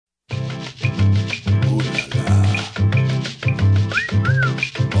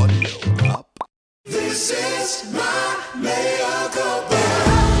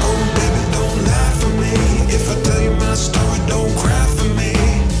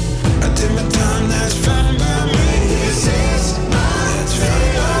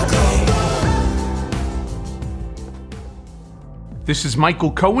This is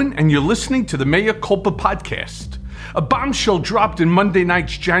Michael Cohen, and you're listening to the Mea Culpa podcast. A bombshell dropped in Monday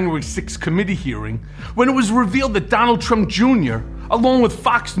night's January 6th committee hearing when it was revealed that Donald Trump Jr., along with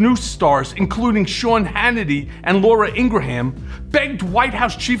Fox News stars including Sean Hannity and Laura Ingraham, begged White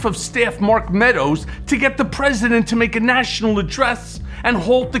House Chief of Staff Mark Meadows to get the president to make a national address and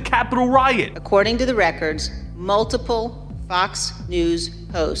halt the Capitol riot. According to the records, multiple Fox News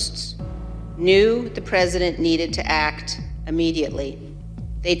hosts knew the president needed to act immediately.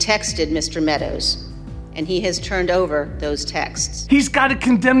 They texted Mr. Meadows, and he has turned over those texts. He's got to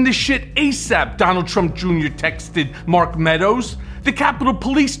condemn this shit ASAP, Donald Trump Jr. texted Mark Meadows. The Capitol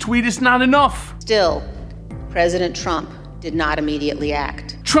Police tweet is not enough. Still, President Trump did not immediately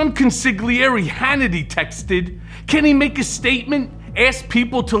act. Trump consigliere Hannity texted, "Can he make a statement? Ask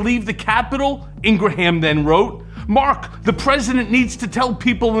people to leave the Capitol?" Ingraham then wrote, "Mark, the president needs to tell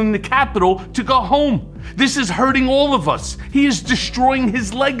people in the Capitol to go home. This is hurting all of us. He is destroying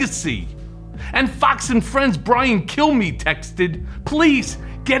his legacy." And Fox and Friends' Brian Kilmeade texted, "Please,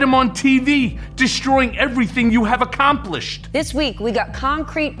 get him on TV, destroying everything you have accomplished." This week, we got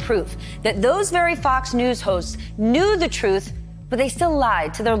concrete proof that those very Fox News hosts knew the truth, but they still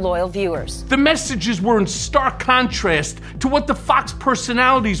lied to their loyal viewers. The messages were in stark contrast to what the Fox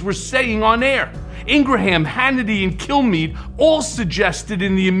personalities were saying on air. Ingraham, Hannity, and Kilmeade all suggested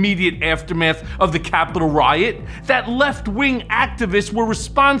in the immediate aftermath of the Capitol riot that left-wing activists were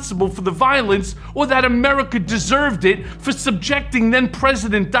responsible for the violence or that America deserved it for subjecting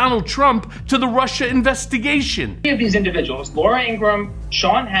then-President Donald Trump to the Russia investigation. Three of these individuals, Laura Ingraham,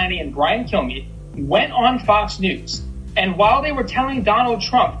 Sean Hannity, and Brian Kilmeade, went on Fox News. And while they were telling Donald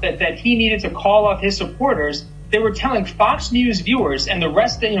Trump that he needed to call off his supporters, they were telling Fox News viewers and the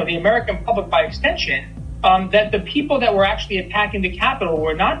rest of the American public by extension that the people that were actually attacking the Capitol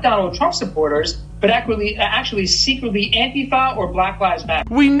were not Donald Trump supporters, but actually secretly Antifa or Black Lives Matter.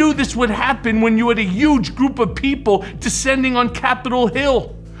 We knew this would happen when you had a huge group of people descending on Capitol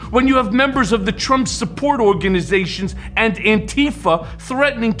Hill. When you have members of the Trump support organizations and Antifa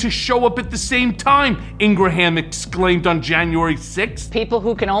threatening to show up at the same time, Ingraham exclaimed on January 6th. People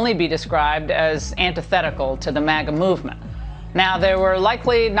who can only be described as antithetical to the MAGA movement. Now, there were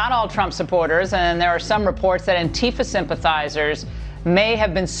likely not all Trump supporters, and there are some reports that Antifa sympathizers may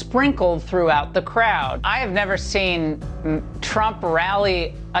have been sprinkled throughout the crowd. I have never seen Trump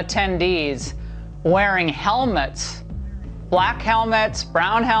rally attendees wearing helmets. Black helmets,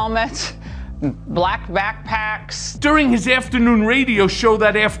 brown helmets, black backpacks. During his afternoon radio show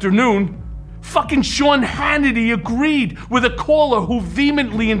that afternoon, fucking Sean Hannity agreed with a caller who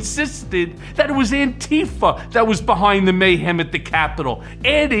vehemently insisted that it was Antifa that was behind the mayhem at the Capitol,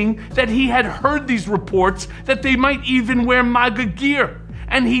 adding that he had heard these reports that they might even wear MAGA gear,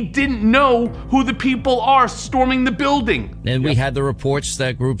 and he didn't know who the people are storming the building. And we had the reports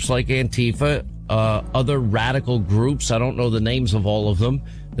that groups like Antifa, other radical groups, I don't know the names of all of them,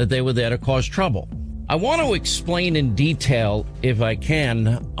 that they were there to cause trouble. I want to explain in detail, if I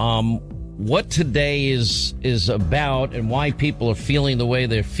can, what today is about and why people are feeling the way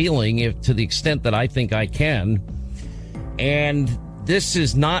they're feeling, to the extent that I think I can. And this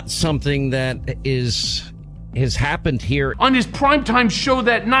is not something that has happened here. On his primetime show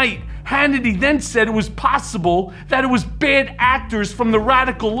that night, Hannity then said it was possible that it was bad actors from the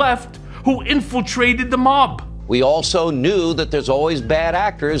radical left who infiltrated the mob. We also knew that there's always bad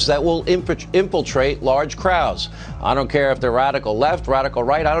actors that will infiltrate large crowds. I don't care if they're radical left, radical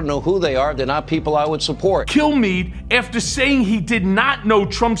right. I don't know who they are. They're not people I would support. Kilmeade, after saying he did not know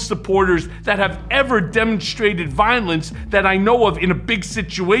Trump supporters that have ever demonstrated violence that I know of in a big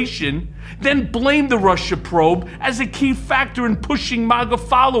situation, then blamed the Russia probe as a key factor in pushing MAGA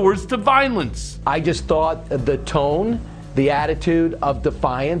followers to violence. I just thought the tone, the attitude of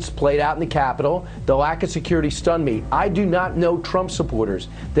defiance played out in the Capitol. The lack of security stunned me. I do not know Trump supporters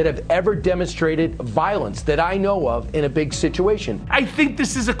that have ever demonstrated violence that I know of in a big situation. I think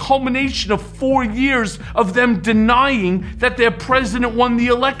this is a culmination of 4 years of them denying that their president won the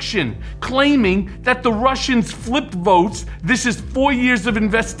election, claiming that the Russians flipped votes. This is 4 years of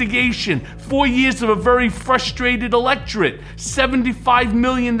investigation, 4 years of a very frustrated electorate, 75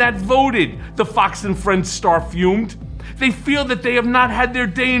 million that voted, the Fox and Friends star fumed. They feel that they have not had their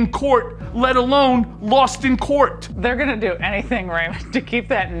day in court, let alone lost in court. They're going to do anything, Raymond, to keep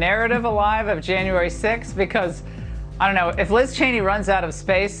that narrative alive of January 6th, because, I don't know, if Liz Cheney runs out of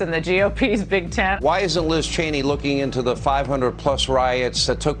space in the GOP's big tent. Why isn't Liz Cheney looking into the 500-plus riots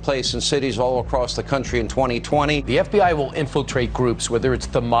that took place in cities all across the country in 2020? The FBI will infiltrate groups, whether it's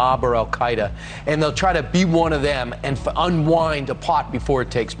the mob or Al-Qaeda, and they'll try to be one of them and unwind a plot before it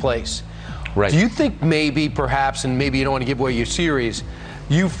takes place. Right. Do you think maybe, perhaps, and maybe you don't want to give away your series,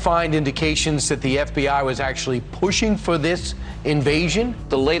 you find indications that the FBI was actually pushing for this invasion?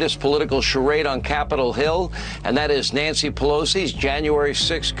 The latest political charade on Capitol Hill, and that is Nancy Pelosi's January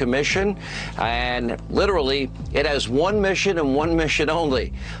 6th commission. And literally, it has one mission and one mission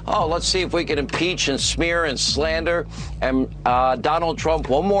only. Oh, let's see if we can impeach and smear and slander and Donald Trump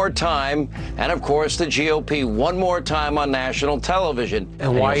one more time, and of course the GOP one more time on national television.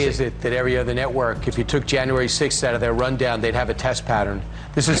 And why is it that every other network, if you took January 6th out of their rundown, they'd have a test pattern?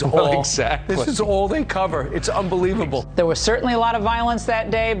 This is all exactly. This is all they cover. It's unbelievable. There was certainly a lot of violence that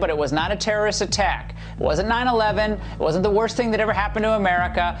day, but it was not a terrorist attack. It wasn't 9/11. It wasn't the worst thing that ever happened to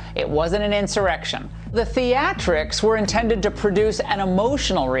America. It wasn't an insurrection. The theatrics were intended to produce an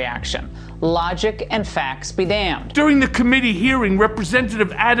emotional reaction. Logic and facts be damned. During the committee hearing,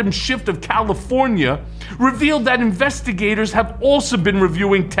 Representative Adam Schiff of California revealed that investigators have also been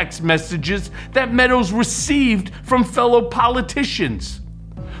reviewing text messages that Meadows received from fellow politicians.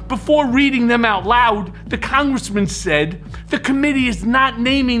 Before reading them out loud, the congressman said, "The committee is not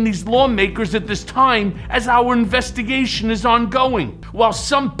naming these lawmakers at this time as our investigation is ongoing." While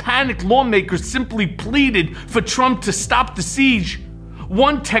some panicked lawmakers simply pleaded for Trump to stop the siege,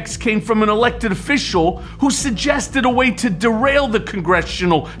 one text came from an elected official who suggested a way to derail the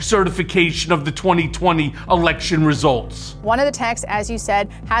congressional certification of the 2020 election results. One of the texts, as you said,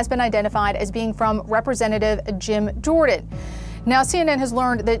 has been identified as being from Representative Jim Jordan. Now, CNN has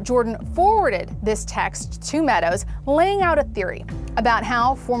learned that Jordan forwarded this text to Meadows, laying out a theory about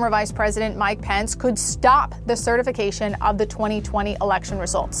how former Vice President Mike Pence could stop the certification of the 2020 election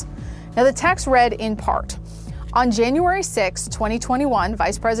results. Now, the text read in part, "On January 6, 2021,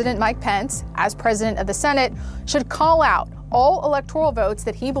 Vice President Mike Pence, as President of the Senate, should call out all electoral votes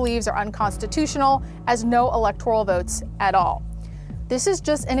that he believes are unconstitutional as no electoral votes at all." This is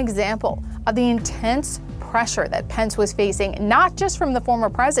just an example of the intense pressure that Pence was facing, not just from the former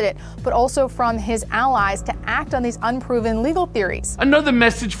president, but also from his allies to act on these unproven legal theories. Another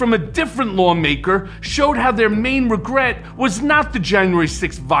message from a different lawmaker showed how their main regret was not the January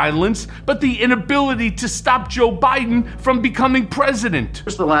 6th violence, but the inability to stop Joe Biden from becoming president.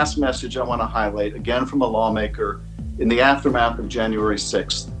 Here's the last message I want to highlight, again from a lawmaker in the aftermath of January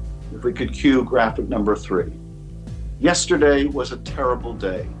 6th. If we could cue graphic number 3. Yesterday was a terrible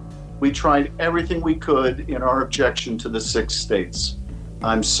day. We tried everything we could in our objection to the 6 states.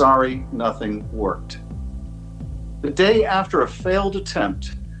 I'm sorry nothing worked. The day after a failed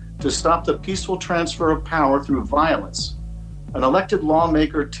attempt to stop the peaceful transfer of power through violence, an elected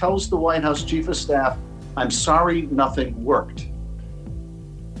lawmaker tells the White House Chief of Staff, "I'm sorry nothing worked."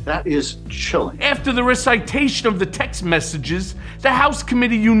 That is chilling. After the recitation of the text messages, the House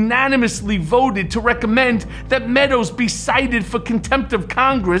committee unanimously voted to recommend that Meadows be cited for contempt of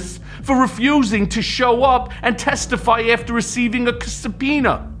Congress for refusing to show up and testify after receiving a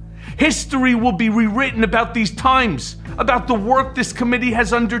subpoena. History will be rewritten about these times, about the work this committee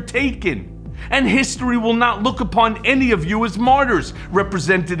has undertaken. And history will not look upon any of you as martyrs,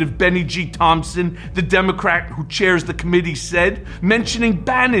 Representative Benny G. Thompson, the Democrat who chairs the committee, said, mentioning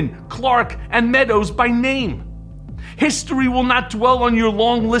Bannon, Clark, and Meadows by name. History will not dwell on your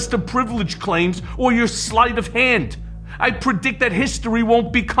long list of privilege claims or your sleight of hand. I predict that history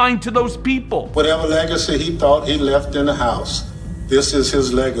won't be kind to those people. Whatever legacy he thought he left in the House, this is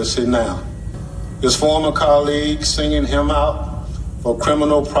his legacy now. His former colleagues singing him out for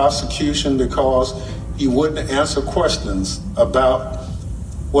criminal prosecution because he wouldn't answer questions about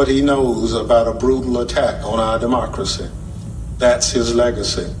what he knows about a brutal attack on our democracy. That's his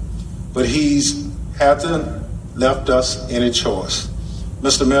legacy. But he hasn't left us any choice.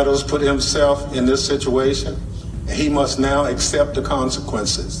 Mr. Meadows put himself in this situation, and he must now accept the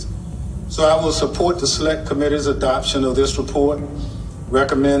consequences. So I will support the Select Committee's adoption of this report,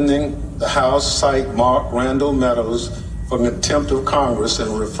 recommending the House cite Mark Randall Meadows for contempt of Congress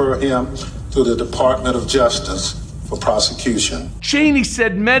and refer him to the Department of Justice for prosecution. Cheney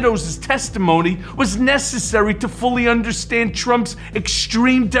said Meadows' testimony was necessary to fully understand Trump's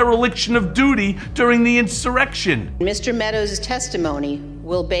extreme dereliction of duty during the insurrection. Mr. Meadows' testimony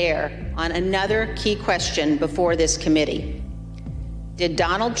will bear on another key question before this committee. Did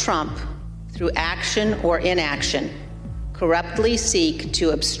Donald Trump, through action or inaction, corruptly seek to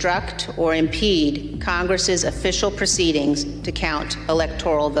obstruct or impede Congress's official proceedings to count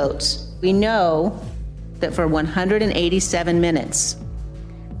electoral votes? We know that for 187 minutes,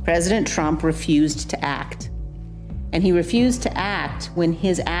 President Trump refused to act. And he refused to act when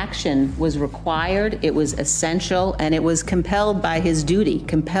his action was required, it was essential, and it was compelled by his duty,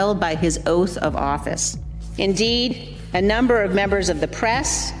 compelled by his oath of office. Indeed, a number of members of the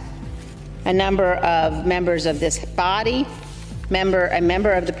press a number of members of this body, a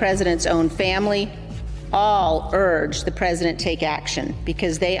member of the president's own family, all urged the president take action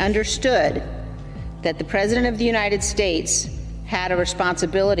because they understood that the president of the United States had a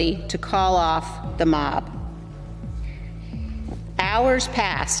responsibility to call off the mob. Hours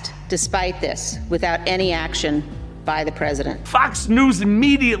passed despite this without any action by the president. Fox News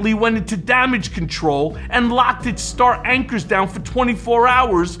immediately went into damage control and locked its star anchors down for 24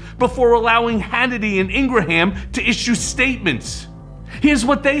 hours before allowing Hannity and Ingraham to issue statements. Here's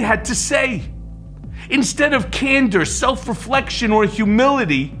what they had to say. Instead of candor, self-reflection, or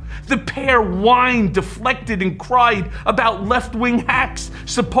humility, the pair whined, deflected, and cried about left-wing hacks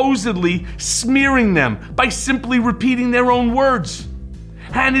supposedly smearing them by simply repeating their own words.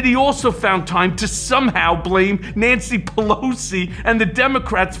 Hannity also found time to somehow blame Nancy Pelosi and the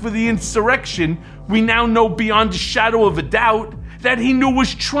Democrats for the insurrection we now know beyond a shadow of a doubt that he knew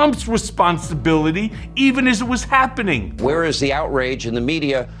was Trump's responsibility even as it was happening. Where is the outrage in the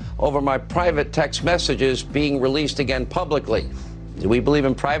media over my private text messages being released again publicly? Do we believe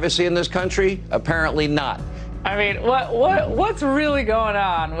in privacy in this country? Apparently not. I mean, what's really going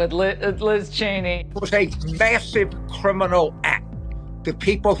on with Liz Cheney? It was a massive criminal act. The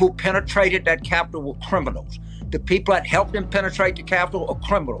people who penetrated that Capitol were criminals. The people that helped them penetrate the Capitol are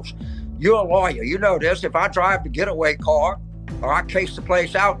criminals. You're a lawyer. You know this. If I drive the getaway car or I case the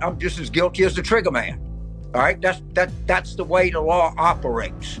place out, I'm just as guilty as the trigger man. All right? That's the way the law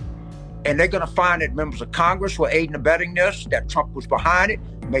operates. And they're going to find that members of Congress were aiding and abetting this, that Trump was behind it,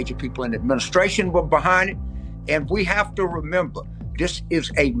 major people in the administration were behind it. And we have to remember, this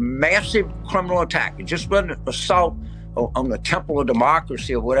is a massive criminal attack. It just wasn't an assault on the temple of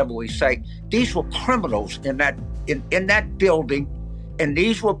democracy or whatever we say. These were criminals in that building, and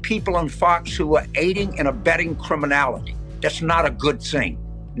these were people on Fox who were aiding and abetting criminality. That's not a good thing,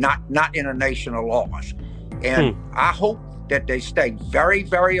 not in a nation of laws. And I hope that they stay very,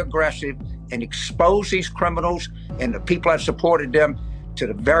 very aggressive and expose these criminals and the people that supported them to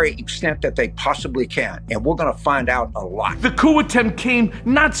the very extent that they possibly can. And we're going to find out a lot. The coup attempt came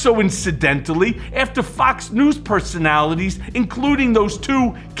not so incidentally after Fox News personalities, including those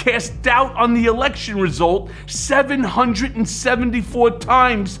two, cast doubt on the election result 774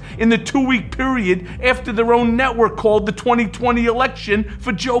 times in the 2-week period after their own network called the 2020 election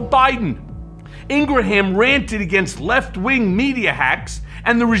for Joe Biden. Ingraham ranted against left-wing media hacks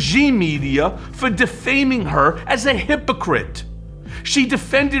and the regime media for defaming her as a hypocrite. She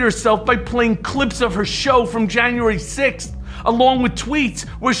defended herself by playing clips of her show from January 6th, along with tweets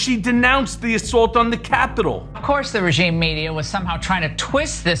where she denounced the assault on the Capitol. Of course, the regime media was somehow trying to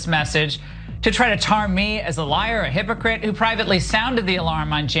twist this message to try to tar me as a liar, a hypocrite who privately sounded the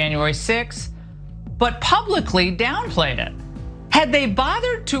alarm on January 6th, but publicly downplayed it. Had they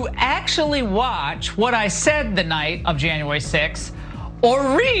bothered to actually watch what I said the night of January 6th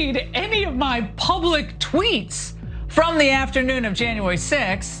or read any of my public tweets from the afternoon of January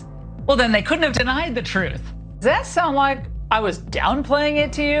 6th, well, then they couldn't have denied the truth. Does that sound like I was downplaying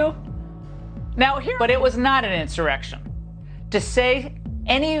it to you? Now, but it was not an insurrection. To say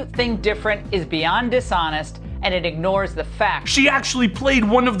anything different is beyond dishonest, and it ignores the facts. She actually played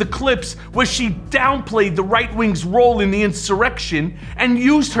one of the clips where she downplayed the right wing's role in the insurrection and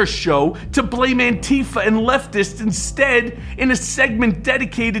used her show to blame Antifa and leftists instead in a segment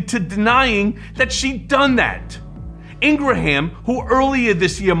dedicated to denying that she'd done that. Ingraham, who earlier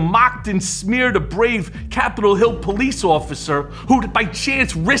this year mocked and smeared a brave Capitol Hill police officer who by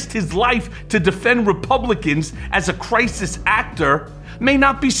chance risked his life to defend Republicans as a crisis actor, may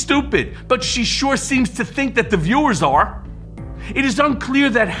not be stupid, but she sure seems to think that the viewers are. It is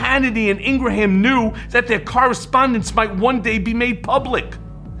unclear that Hannity and Ingraham knew that their correspondence might one day be made public.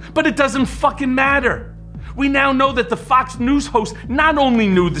 But it doesn't fucking matter. We now know that the Fox News host not only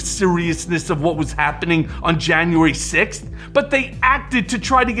knew the seriousness of what was happening on January 6th, but they acted to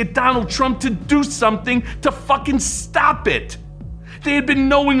try to get Donald Trump to do something to fucking stop it. They had been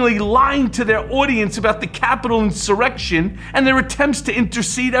knowingly lying to their audience about the Capitol insurrection and their attempts to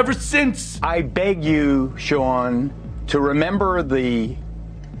intercede ever since. I beg you, Sean, to remember the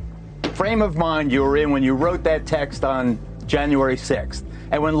frame of mind you were in when you wrote that text on January 6th.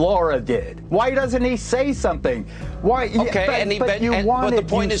 And when Laura did, why doesn't he say something? Why? Okay, but the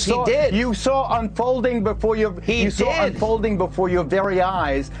point is, he did. You saw unfolding before your unfolding before your very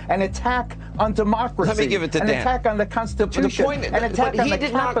eyes an attack on democracy. Let me give it to Dan. An attack on the Constitution. An attack on the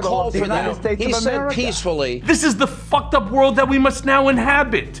capital of the United States of America. He said peacefully. This is the fucked up world that we must now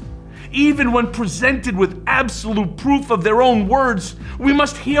inhabit. Even when presented with absolute proof of their own words, we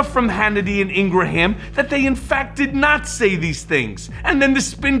must hear from Hannity and Ingraham that they in fact did not say these things. And then the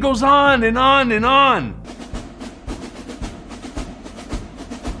spin goes on and on and on.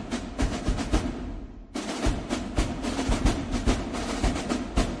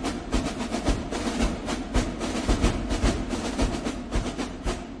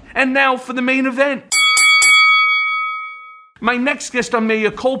 And now for the main event. My next guest on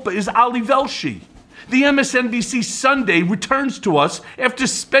Mea Culpa is Ali Velshi. The MSNBC Sunday returns to us after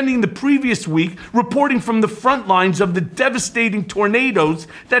spending the previous week reporting from the front lines of the devastating tornadoes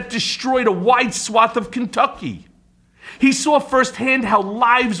that destroyed a wide swath of Kentucky. He saw firsthand how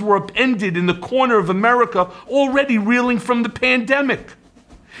lives were upended in the corner of America already reeling from the pandemic.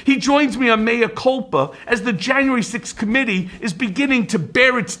 He joins me on Mea Culpa as the January 6th committee is beginning to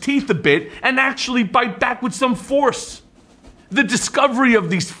bare its teeth a bit and actually bite back with some force. The discovery of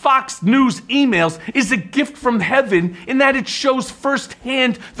these Fox News emails is a gift from heaven in that it shows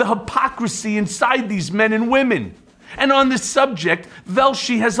firsthand the hypocrisy inside these men and women. And on this subject,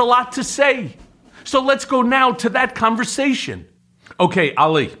 Velshi has a lot to say. So let's go now to that conversation. Okay,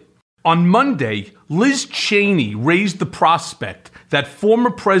 Ali. On Monday, Liz Cheney raised the prospect that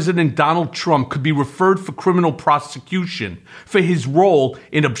former President Donald Trump could be referred for criminal prosecution for his role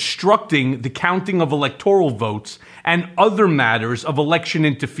in obstructing the counting of electoral votes and other matters of election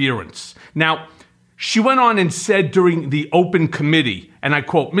interference. Now, she went on and said during the open committee, and I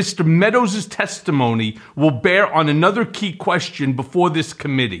quote, "Mr. Meadows' testimony will bear on another key question before this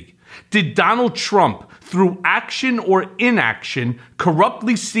committee. Did Donald Trump, through action or inaction,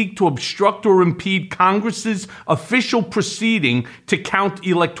 corruptly seek to obstruct or impede Congress's official proceeding to count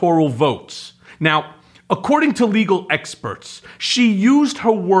electoral votes?" Now, according to legal experts, she used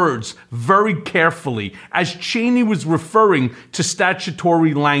her words very carefully as Cheney was referring to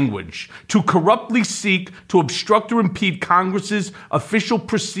statutory language. To corruptly seek to obstruct or impede Congress's official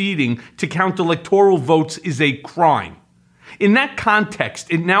proceeding to count electoral votes is a crime. In that context,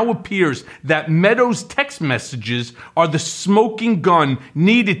 it now appears that Meadows' text messages are the smoking gun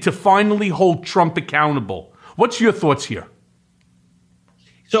needed to finally hold Trump accountable. What's your thoughts here?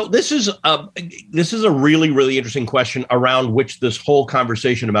 So this is a really, really interesting question around which this whole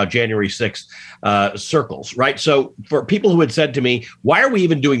conversation about January 6th circles, right? So for people who had said to me, why are we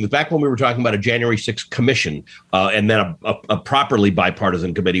even doing this? Back when we were talking about a January 6th commission and then a properly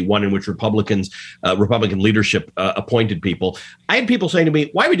bipartisan committee, one in which Republican leadership appointed people, I had people saying to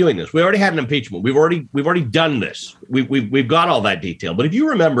me, why are we doing this? We already had an impeachment. We've already done this. We've got all that detail. But if you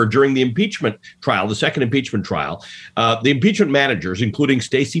remember, during the impeachment trial, the second impeachment trial, the impeachment managers, including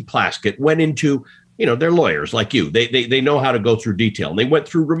Stacey Plaskett, went into, they're lawyers like you. They know how to go through detail. And they went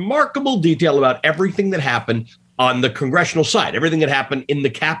through remarkable detail about everything that happened on the congressional side, everything that happened in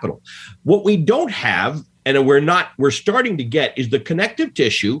the Capitol. What we don't have, and we're starting to get, is the connective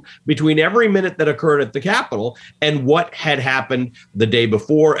tissue between every minute that occurred at the Capitol and what had happened the day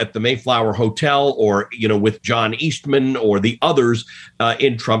before at the Mayflower Hotel, or with John Eastman or the others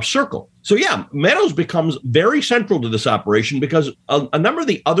in Trump's circle. So yeah, Meadows becomes very central to this operation because a number of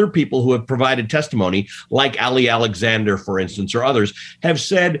the other people who have provided testimony, like Ali Alexander, for instance, or others, have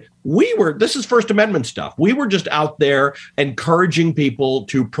said, this is First Amendment stuff. We were just out there encouraging people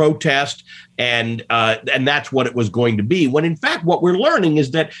to protest, and that's what it was going to be. When in fact, what we're learning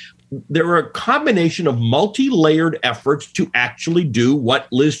is that there are a combination of multi-layered efforts to actually do what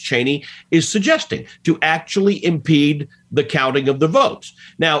Liz Cheney is suggesting, to actually impede the counting of the votes.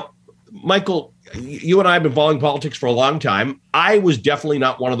 Now, Michael, you and I have been following politics for a long time. I was definitely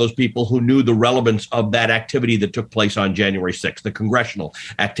not one of those people who knew the relevance of that activity that took place on January 6th, the congressional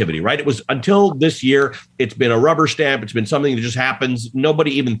activity, right? It was until this year, it's been a rubber stamp. It's been something that just happens.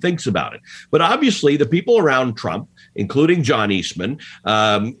 Nobody even thinks about it. But obviously, the people around Trump, including John Eastman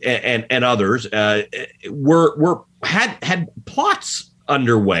and others, had plots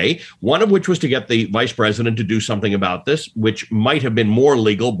underway, one of which was to get the vice president to do something about this, which might have been more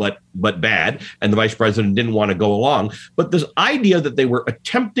legal, but bad, and the vice president didn't want to go along. But this idea that they were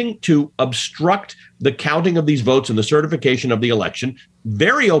attempting to obstruct the counting of these votes and the certification of the election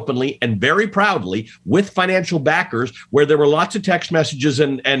very openly and very proudly with financial backers, where there were lots of text messages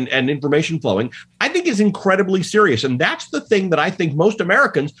and information flowing, I think is incredibly serious. And that's the thing that I think most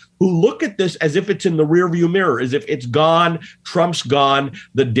Americans who look at this as if it's in the rearview mirror, as if it's gone, Trump's gone,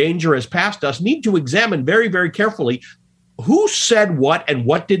 the danger has passed us, need to examine very, very carefully who said what and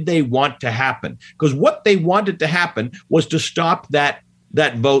what did they want to happen. Because what they wanted to happen was to stop that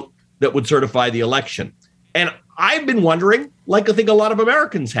vote that would certify the election. And I've been wondering, like I think a lot of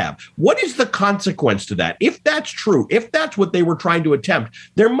Americans have, what is the consequence to that? If that's true, if that's what they were trying to attempt,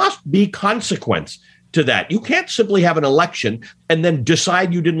 there must be consequence to that. You can't simply have an election and then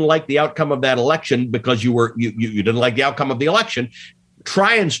decide you didn't like the outcome of that election because you didn't like the outcome of the election,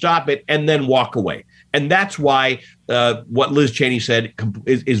 try and stop it, and then walk away. And that's why what Liz Cheney said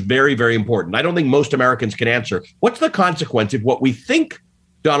is very, very important. I don't think most Americans can answer, what's the consequence if what we think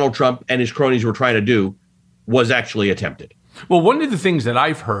Donald Trump and his cronies were trying to do was actually attempted? Well, one of the things that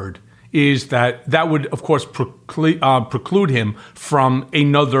I've heard is that would, of course, preclude him from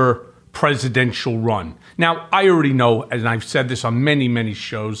another presidential run. Now, I already know, and I've said this on many, many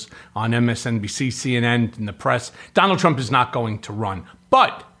shows on MSNBC, CNN, and the press, Donald Trump is not going to run.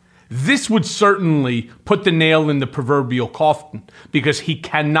 But this would certainly put the nail in the proverbial coffin, because he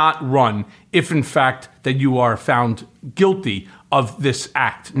cannot run if, in fact, that you are found guilty of this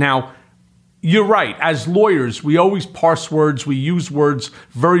act. Now, you're right. As lawyers, we always parse words. We use words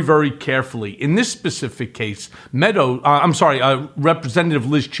very, very carefully. In this specific case, Representative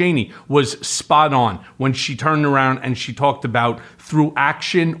Liz Cheney was spot on when she turned around and she talked about through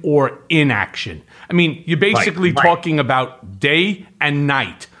action or inaction. I mean, you're basically talking about day and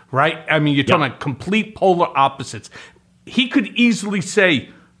night, right? I mean, you're talking about complete polar opposites. He could easily say,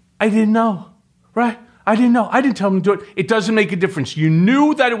 I didn't know, right? I didn't know. I didn't tell him to do it. It doesn't make a difference. You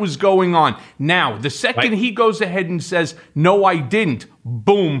knew that it was going on. Now, the second he goes ahead and says, no, I didn't,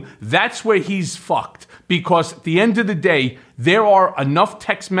 boom, that's where he's fucked. Because at the end of the day, there are enough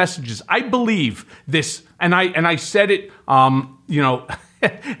text messages. I believe this, and I said it, and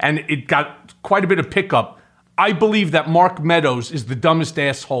it got quite a bit of pickup. I believe that Mark Meadows is the dumbest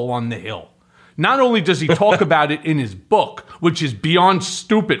asshole on the Hill. Not only does he talk about it in his book, which is beyond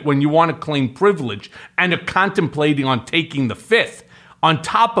stupid when you want to claim privilege, and are contemplating on taking the fifth, on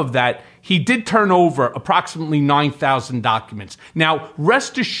top of that, he did turn over approximately 9,000 documents. Now,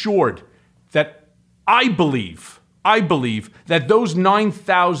 rest assured that I believe that those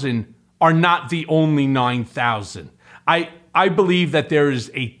 9,000 are not the only 9,000. I believe that there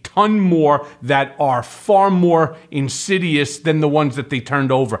is a ton more that are far more insidious than the ones that they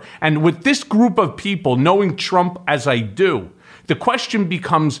turned over. And with this group of people, knowing Trump as I do, the question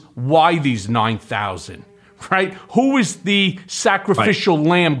becomes, why these 9,000, right? Who is the sacrificial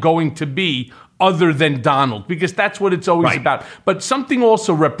lamb going to be other than Donald? Because that's what it's always about. But something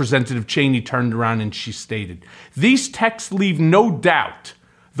also Representative Cheney turned around and she stated, these texts leave no doubt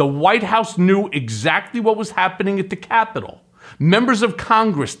the White House knew exactly what was happening at the Capitol. Members of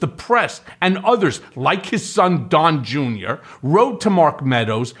Congress, the press, and others, like his son Don Jr., wrote to Mark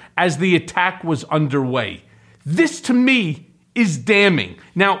Meadows as the attack was underway. This, to me, is damning.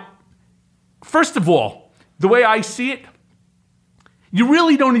 Now, first of all, the way I see it, you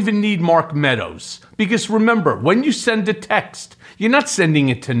really don't even need Mark Meadows. Because remember, when you send a text, you're not sending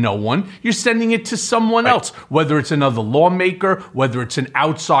it to no one. You're sending it to someone else, whether it's another lawmaker, whether it's an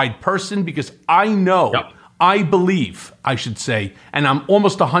outside person, because I know, I believe, I should say, and I'm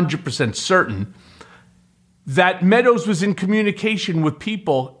almost 100% certain, that Meadows was in communication with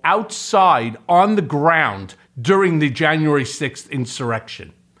people outside on the ground during the January 6th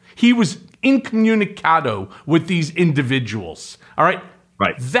insurrection. He was incommunicado with these individuals. All right?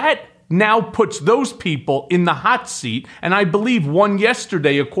 That now puts those people in the hot seat. And I believe one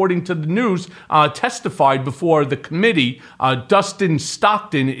yesterday, according to the news, testified before the committee. Dustin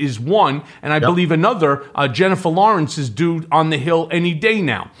Stockton is one. And I believe another, Jennifer Lawrence, is due on the Hill any day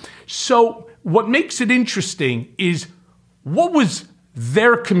now. So what makes it interesting is what was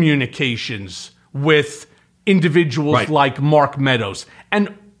their communications with individuals like Mark Meadows.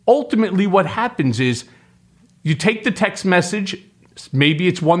 And ultimately what happens is you take the text message, maybe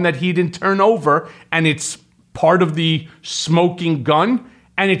it's one that he didn't turn over, and it's part of the smoking gun,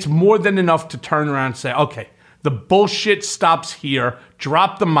 and it's more than enough to turn around and say, okay, the bullshit stops here,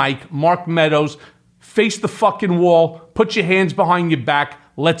 drop the mic, Mark Meadows, face the fucking wall, put your hands behind your back,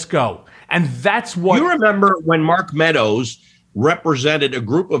 let's go. And that's what... You remember when Mark Meadows represented a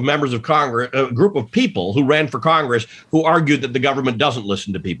group of members of Congress, a group of people who ran for Congress who argued that the government doesn't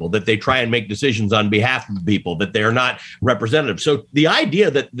listen to people, that they try and make decisions on behalf of the people, that they're not representatives. So the idea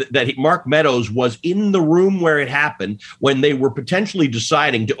that Mark Meadows was in the room where it happened when they were potentially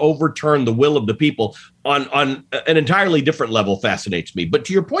deciding to overturn the will of the people on an entirely different level fascinates me. But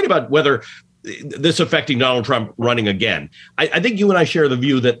to your point about whether this affecting Donald Trump running again. I think you and I share the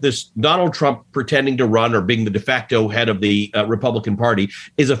view that this Donald Trump pretending to run or being the de facto head of the Republican Party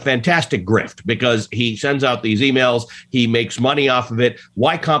is a fantastic grift because he sends out these emails. He makes money off of it.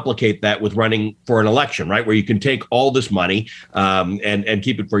 Why complicate that with running for an election, right? Where you can take all this money and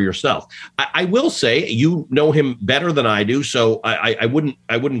keep it for yourself. I will say, you know him better than I do, so I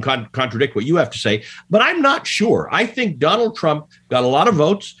wouldn't contradict what you have to say, but I'm not sure. I think Donald Trump got a lot of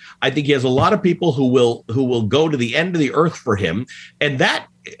votes. I think he has a lot of people who will go to the end of the earth for him, and that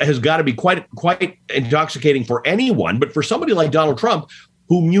has got to be quite intoxicating for anyone. But for somebody like Donald Trump,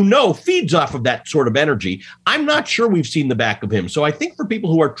 whom feeds off of that sort of energy, I'm not sure we've seen the back of him. So I think for people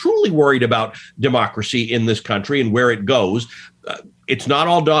who are truly worried about democracy in this country and where it goes, it's not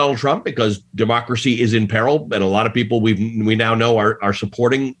all Donald Trump, because democracy is in peril, and a lot of people we now know are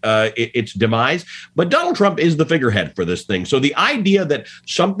supporting its demise. But Donald Trump is the figurehead for this thing. So the idea that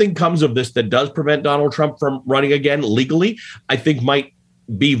something comes of this that does prevent Donald Trump from running again legally, I think might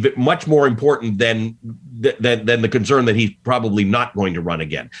be much more important than the concern that he's probably not going to run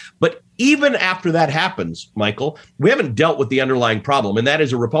again. But even after that happens, Michael, we haven't dealt with the underlying problem, and that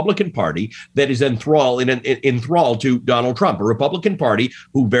is a Republican Party that is enthralled to Donald Trump, a Republican Party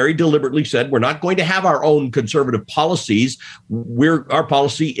who very deliberately said, we're not going to have our own conservative policies. Our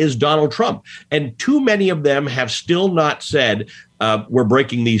policy is Donald Trump. And too many of them have still not said, we're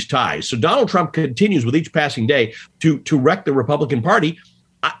breaking these ties. So Donald Trump continues with each passing day to wreck the Republican Party.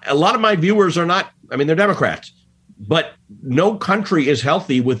 A lot of my viewers are not, they're Democrats, but no country is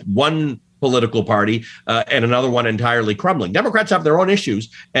healthy with one political party and another one entirely crumbling. Democrats have their own issues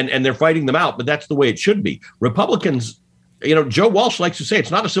and they're fighting them out, but that's the way it should be. Republicans, Joe Walsh likes to say it's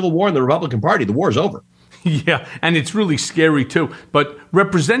not a civil war in the Republican Party. The war is over. Yeah, and it's really scary too. But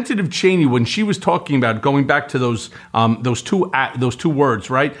Representative Cheney, when she was talking about going back to those two words,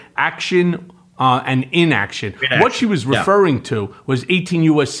 right? Action and inaction. What she was referring to was 18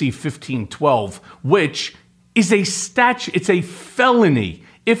 U.S.C. 1512, which is a statute. It's a felony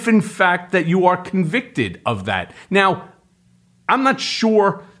if, in fact, that you are convicted of that. Now, I'm not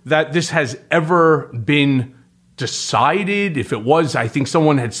sure that this has ever been decided. If it was, I think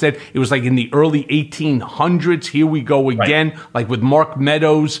someone had said it was like in the early 1800s. Here we go again, like with Mark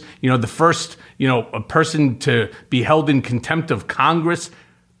Meadows, the first, a person to be held in contempt of Congress.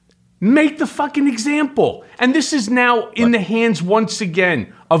 Make the fucking example. And this is now in the hands, once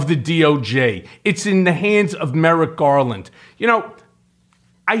again, of the DOJ. It's in the hands of Merrick Garland.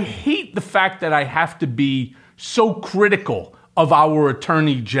 I hate the fact that I have to be so critical of our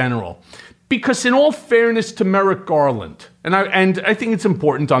Attorney General. Because in all fairness to Merrick Garland, and I think it's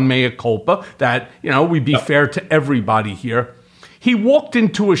important on mea culpa that, we be fair to everybody here, he walked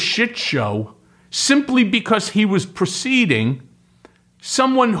into a shit show simply because he was preceding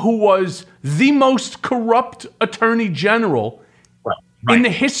someone who was the most corrupt attorney general in the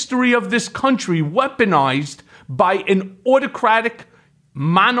history of this country, weaponized by an autocratic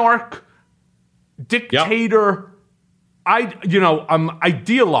monarch, dictator,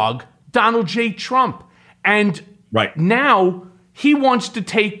 ideologue, Donald J. Trump. And now he wants to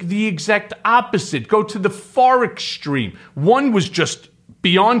take the exact opposite, go to the far extreme. One was just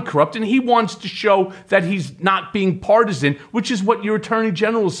beyond corrupt, and he wants to show that he's not being partisan, which is what your attorney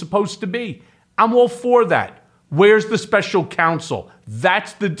general is supposed to be. I'm all for that. Where's the special counsel?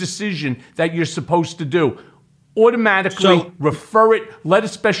 That's the decision that you're supposed to do. Automatically refer it. Let a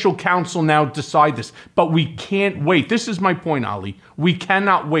special counsel now decide this. But we can't wait. This is my point, Ali. We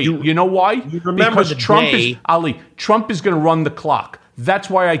cannot wait. You know why? Because Trump is going to run the clock. That's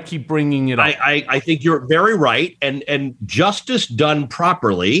why I keep bringing it up. I think you're very right. And justice done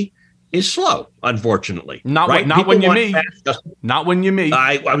properly is slow, unfortunately. Not when you me. Not when you me.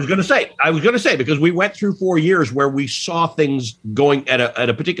 I was going to say, because we went through 4 years where we saw things going at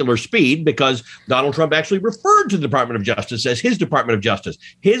a particular speed because Donald Trump actually referred to the Department of Justice as his Department of Justice,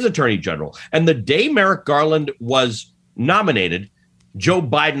 his Attorney General. And the day Merrick Garland was nominated, Joe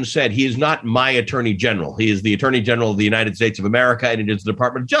Biden said, he is not my Attorney General. He is the Attorney General of the United States of America, and it is the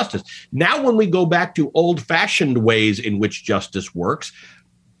Department of Justice. Now, when we go back to old-fashioned ways in which justice works,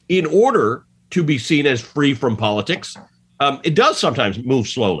 in order to be seen as free from politics, it does sometimes move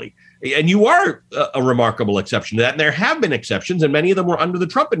slowly. And you are a remarkable exception to that. And there have been exceptions, and many of them were under the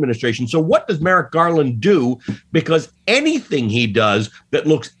Trump administration. So what does Merrick Garland do? Because anything he does that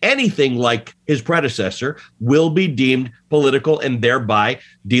looks anything like his predecessor will be deemed political and thereby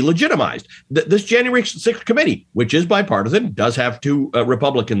delegitimized. This January 6th committee, which is bipartisan, does have two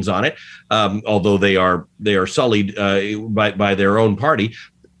Republicans on it, although they are sullied by their own party.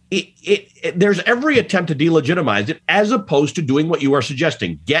 there's every attempt to delegitimize it, as opposed to doing what you are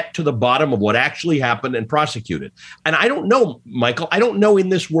suggesting, get to the bottom of what actually happened and prosecute it. And I don't know, Michael, I don't know in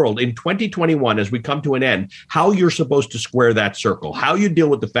this world, in 2021, as we come to an end, how you're supposed to square that circle, how you deal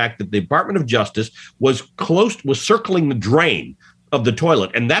with the fact that the Department of Justice was circling the drain of the toilet.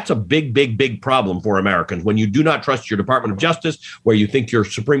 And that's a big, big, big problem for Americans when you do not trust your Department of Justice, where you think your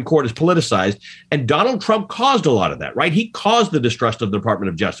Supreme Court is politicized. And Donald Trump caused a lot of that, right? He caused the distrust of the Department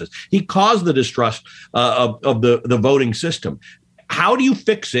of Justice. He caused the distrust of the voting system. How do you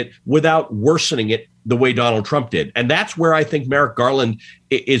fix it without worsening it the way Donald Trump did? And that's where I think Merrick Garland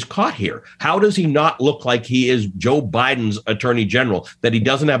is caught here. How does he not look like he is Joe Biden's attorney general, that he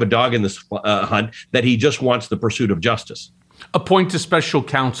doesn't have a dog in this hunt, that he just wants the pursuit of justice? Appoint a special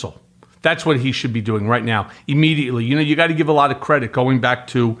counsel. That's what he should be doing right now, immediately. You got to give a lot of credit going back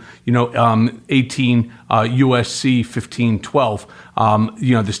to, 18 USC 1512,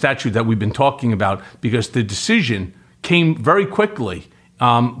 the statute that we've been talking about, because the decision came very quickly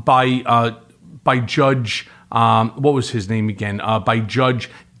by Judge, what was his name again? By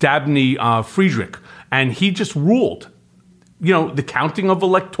Judge Dabney Friedrich. And he just ruled, the counting of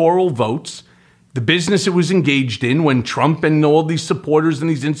electoral votes, the business it was engaged in when Trump and all these supporters and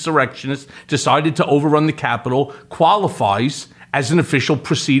these insurrectionists decided to overrun the Capitol, qualifies as an official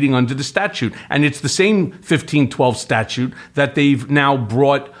proceeding under the statute. And it's the same 1512 statute that they've now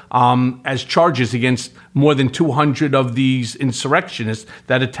brought as charges against more than 200 of these insurrectionists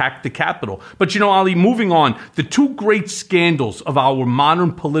that attacked the Capitol. But, Ali, moving on, the two great scandals of our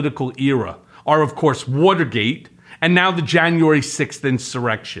modern political era are, of course, Watergate and now the January 6th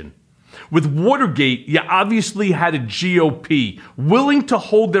insurrection. With Watergate, you obviously had a GOP willing to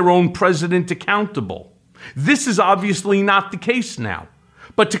hold their own president accountable. This is obviously not the case now.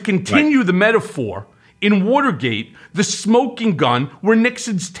 But to continue the metaphor, in Watergate, the smoking gun were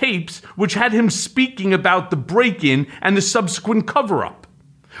Nixon's tapes, which had him speaking about the break-in and the subsequent cover-up.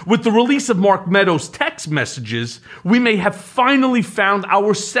 With the release of Mark Meadows' text messages, we may have finally found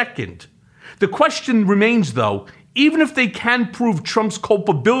our second. The question remains, though, even if they can prove Trump's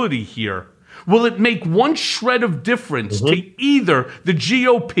culpability here, will it make one shred of difference to either the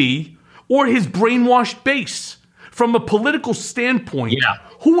GOP or his brainwashed base? From a political standpoint,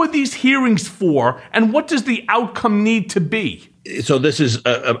 who are these hearings for, and what does the outcome need to be? So this is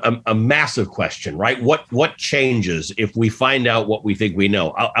a massive question, right? What changes if we find out what we think we know?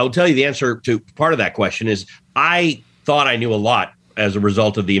 I'll tell you the answer to part of that question is I thought I knew a lot as a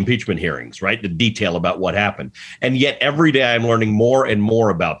result of the impeachment hearings, right? The detail about what happened. And yet every day I'm learning more and more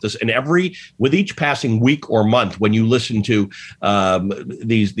about this. And with each passing week or month, when you listen to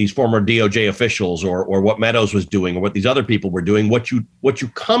these former DOJ officials or what Meadows was doing or what these other people were doing, what you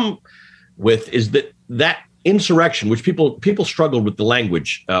come with is that insurrection, which people struggled with the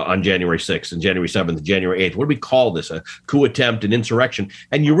language on January 6th and January 7th and January 8th. What do we call this? A coup attempt, an insurrection?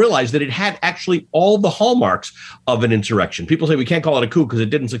 And you realize that it had actually all the hallmarks of an insurrection. People say we can't call it a coup because it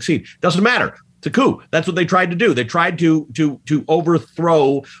didn't succeed. Doesn't matter. It's a coup. That's what they tried to do. They tried to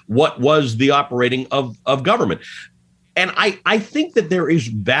overthrow what was the operating of government. And I think that there is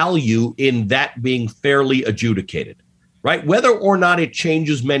value in that being fairly adjudicated. Right? Whether or not it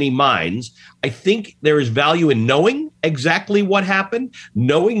changes many minds, I think there is value in knowing exactly what happened,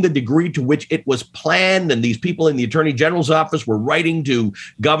 knowing the degree to which it was planned. And these people in the Attorney General's office were writing to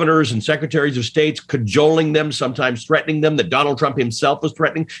governors and secretaries of states, cajoling them, sometimes threatening them, that Donald Trump himself was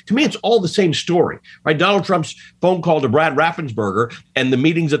threatening. To me, it's all the same story, right? Donald Trump's phone call to Brad Raffensperger and the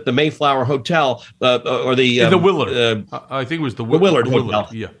meetings at the Mayflower Hotel or the Willard. I think it was the Willard Hotel.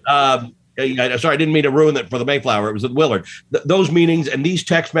 Yeah. Sorry, I didn't mean to ruin it for the Mayflower. It was at Willard. Those meetings and these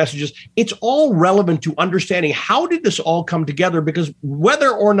text messages, it's all relevant to understanding how did this all come together, because whether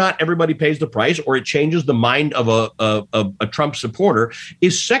or not everybody pays the price or it changes the mind of a Trump supporter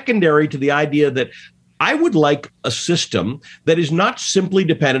is secondary to the idea that I would like a system that is not simply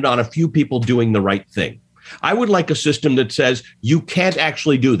dependent on a few people doing the right thing. I would like a system that says you can't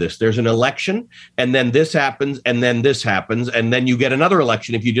actually do this. There's an election, and then this happens, and then this happens, and then you get another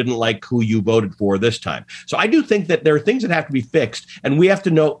election if you didn't like who you voted for this time. So I do think that there are things that have to be fixed, and we have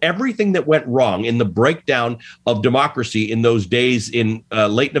to know everything that went wrong in the breakdown of democracy in those days in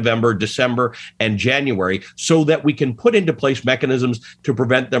late November, December, and January, so that we can put into place mechanisms to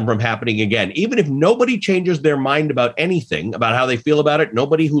prevent them from happening again. Even if nobody changes their mind about anything, about how they feel about it,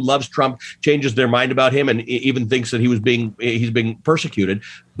 nobody who loves Trump changes their mind about him, and even thinks that he's being persecuted.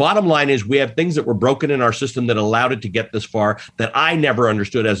 Bottom line is we have things that were broken in our system that allowed it to get this far that I never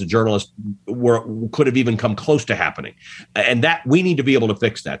understood as a journalist could have even come close to happening. And that we need to be able to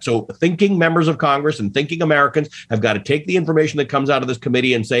fix that. So thinking members of Congress and thinking Americans have got to take the information that comes out of this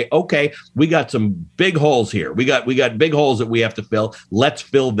committee and say, okay, we got some big holes here. We got big holes that we have to fill. Let's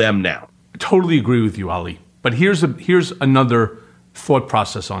fill them now. I totally agree with you, Ali. But here's another thought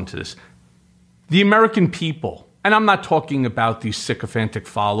process onto this. The American people, and I'm not talking about these sycophantic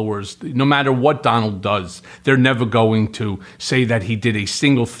followers, no matter what Donald does, they're never going to say that he did a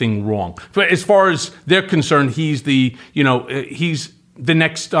single thing wrong. But as far as they're concerned, he's the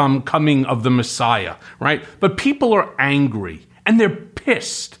next coming of the Messiah, right? But people are angry and they're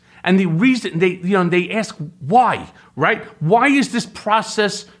pissed. And the reason they ask why, right? Why is this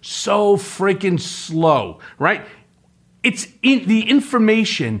process so freaking slow, right? The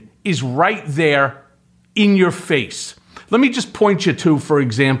information is right there in your face. Let me just point you to, for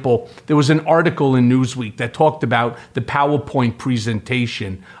example, there was an article in Newsweek that talked about the PowerPoint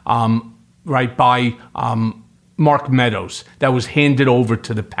presentation, right, by Mark Meadows that was handed over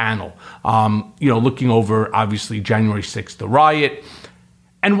to the panel, looking over, obviously, January 6th, the riot.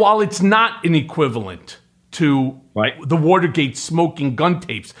 And while it's not an equivalent to the Watergate smoking gun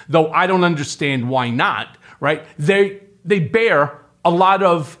tapes, though I don't understand why not, right? They bear a lot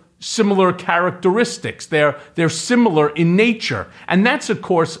of similar characteristics. They're similar in nature. And that's, of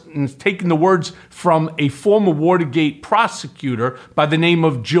course, taking the words from a former Watergate prosecutor by the name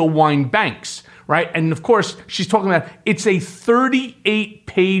of Jill Wine-Banks, right? And of course, she's talking about it's a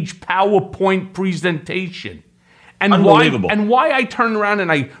 38-page PowerPoint presentation. And unbelievable. Why I turn around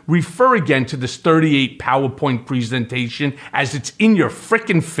and I refer again to this 38 PowerPoint presentation as it's in your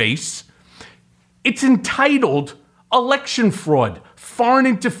frickin' face. It's entitled Election Fraud, Foreign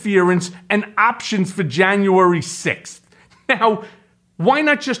Interference, and Options for January 6th. Now, why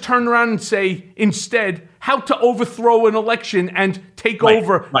not just turn around and say instead how to overthrow an election and take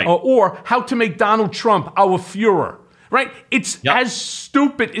over, or how to make Donald Trump our Führer, right? It's as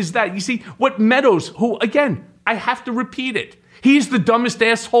stupid as that. You see, what Meadows, who, again, I have to repeat it. He's the dumbest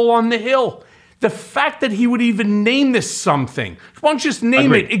asshole on the Hill. The fact that he would even name this something, why don't you just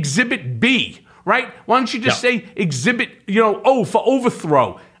name it Exhibit B, right? Why don't you just say Exhibit, O for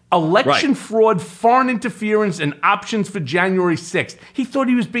overthrow, election fraud, foreign interference, and options for January 6th. He thought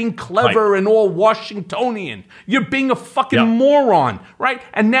he was being clever and all Washingtonian. You're being a fucking moron, right?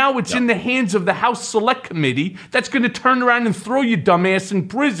 And now it's in the hands of the House Select Committee that's going to turn around and throw your dumbass in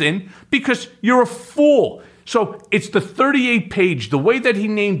prison because you're a fool. So it's the 38-page, the way that he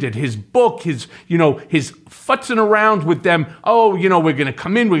named it, his book, his futzing around with them. Oh, we're going to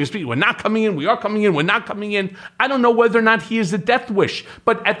come in, we're going to speak. We're not coming in, we are coming in, we're not coming in. I don't know whether or not he is a death wish,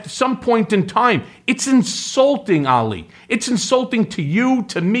 but at some point in time, it's insulting, Ali. It's insulting to you,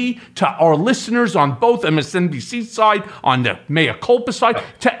 to me, to our listeners on both MSNBC side, on the Mea Culpa side,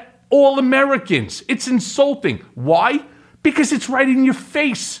 to all Americans. It's insulting. Why? Because it's right in your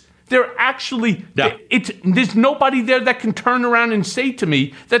face. They're actually, there's nobody there that can turn around and say to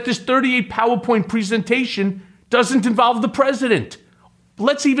me that this 38 PowerPoint presentation doesn't involve the president.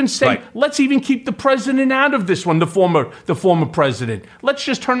 Let's even say, let's even keep the president out of this one, the former president. Let's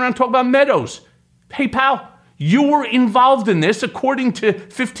just turn around and talk about Meadows. Hey, pal, you were involved in this. According to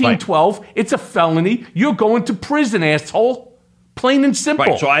 1512, it's a felony. You're going to prison, asshole. Plain and simple.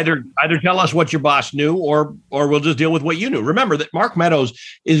 Right. So either tell us what your boss knew or we'll just deal with what you knew. Remember that Mark Meadows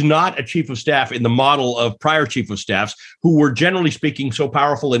is not a chief of staff in the model of prior chief of staffs who were generally speaking so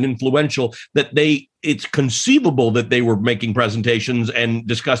powerful and influential that it's conceivable that they were making presentations and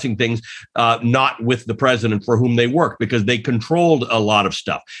discussing things not with the president for whom they worked because they controlled a lot of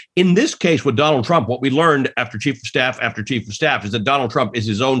stuff. In this case with Donald Trump, what we learned after chief of staff is that Donald Trump is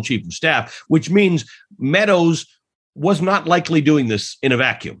his own chief of staff, which means Meadows was not likely doing this in a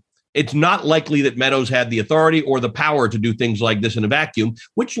vacuum. It's not likely that Meadows had the authority or the power to do things like this in a vacuum,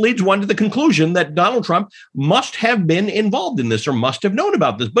 which leads one to the conclusion that Donald Trump must have been involved in this or must have known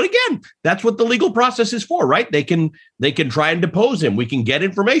about this. But again, that's what the legal process is for, right? They can try and depose him. We can get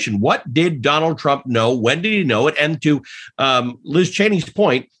information. What did Donald Trump know? When did he know it? And to Liz Cheney's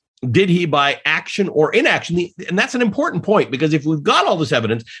point, did he by action or inaction? And that's an important point, because if we've got all this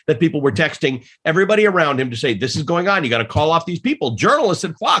evidence that people were texting everybody around him to say, this is going on, you got to call off these people. Journalists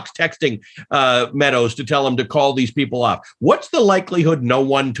at Fox texting Meadows to tell him to call these people off. What's the likelihood no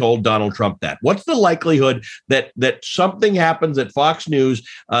one told Donald Trump that? What's the likelihood that something happens at Fox News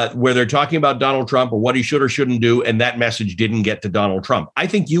where they're talking about Donald Trump or what he should or shouldn't do, and that message didn't get to Donald Trump? I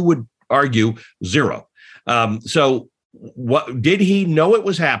think you would argue zero. So What did he know it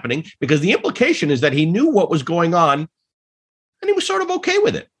was happening? Because the implication is that he knew what was going on and he was sort of okay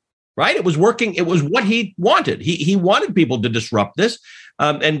with it, right? It was working. It was what he wanted. He wanted people to disrupt this.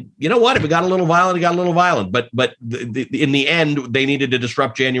 And you know what? If it got a little violent, it got a little violent. But in the end, they needed to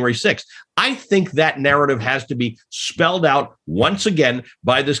disrupt January 6th. I think that narrative has to be spelled out once again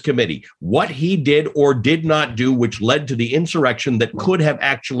by this committee. What he did or did not do, which led to the insurrection that could have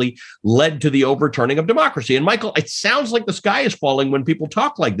actually led to the overturning of democracy. And Michael, it sounds like the sky is falling when people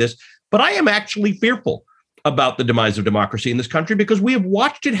talk like this, but I am actually fearful about the demise of democracy in this country because we have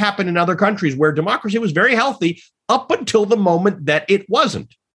watched it happen in other countries where democracy was very healthy up until the moment that it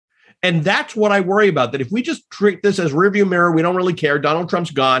wasn't. And that's what I worry about, that if we just treat this as rearview mirror, we don't really care. Donald Trump's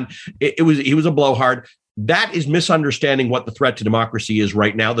gone. He was a blowhard. That is misunderstanding what the threat to democracy is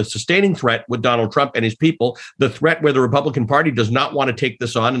right now, the sustaining threat with Donald Trump and his people, the threat where the Republican Party does not want to take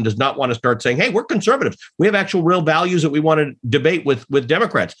this on and does not want to start saying, hey, we're conservatives. We have actual real values that we want to debate with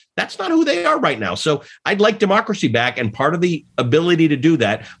Democrats. That's not who they are right now. So I'd like democracy back. And part of the ability to do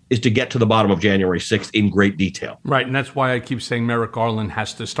that is to get to the bottom of January 6th in great detail. Right. And that's why I keep saying Merrick Garland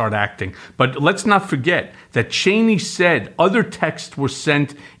has to start acting. But let's not forget that Cheney said other texts were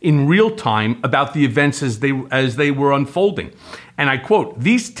sent in real time about the events as they were unfolding. And I quote,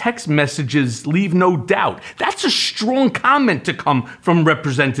 "These text messages leave no doubt." That's a strong comment to come from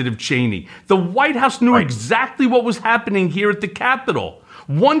Representative Cheney. The White House knew exactly what was happening here at the Capitol.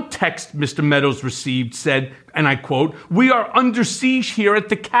 One text Mr. Meadows received said, and I quote, "We are under siege here at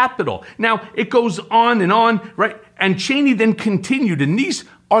the Capitol." Now, it goes on, right? And Cheney then continued, and these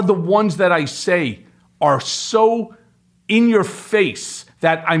are the ones that I say are so in your face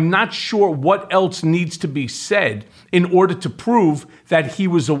that I'm not sure what else needs to be said in order to prove that he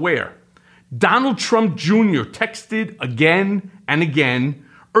was aware. Donald Trump Jr. texted again and again,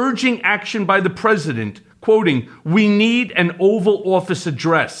 urging action by the president, quoting, "We need an Oval Office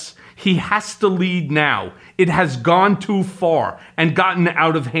address. He has to lead now. It has gone too far and gotten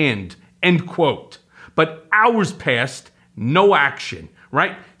out of hand," end quote. But hours passed, no action,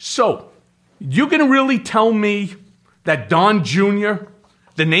 right? So you're going to really tell me that Don Jr.,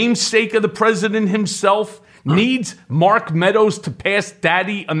 the namesake of the president himself, needs Mark Meadows to pass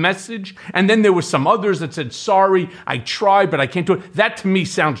daddy a message? And then there were some others that said, "Sorry, I tried, but I can't do it." That to me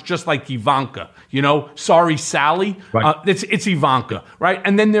sounds just like Ivanka, "Sorry, Sally." Right. It's Ivanka, right?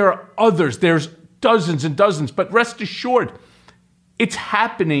 And then there are others. There's dozens and dozens, but rest assured, it's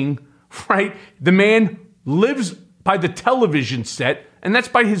happening, right? The man lives by the television set, and that's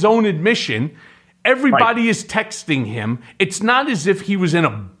by his own admission. Everybody is texting him. It's not as if he was in a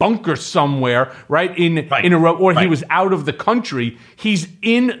bunker somewhere, right? He was out of the country. He's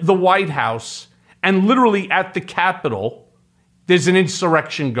in the White House, and literally at the Capitol, there's an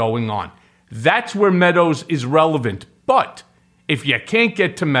insurrection going on. That's where Meadows is relevant. But if you can't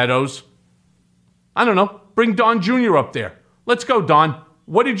get to Meadows, I don't know, bring Don Jr. up there. Let's go, Don.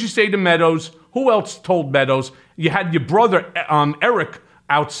 What did you say to Meadows? Who else told Meadows? You had your brother, Eric,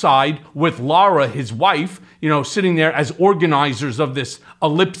 outside with Laura, his wife, sitting there as organizers of this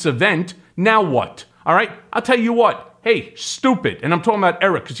Ellipse event. Now what? All right, I'll tell you what. Hey, stupid. And I'm talking about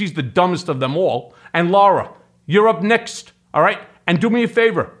Eric because he's the dumbest of them all. And Laura, you're up next. All right. And do me a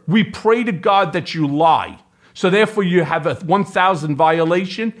favor. We pray to God that you lie. So therefore you have a 1,000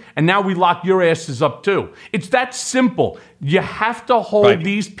 violation. And now we lock your asses up too. It's that simple. You have to hold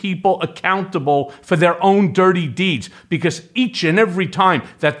these people accountable for their own dirty deeds, because each and every time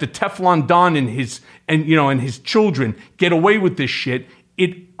that the Teflon Don and his children get away with this shit,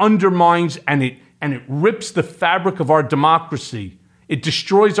 it undermines and it rips the fabric of our democracy. It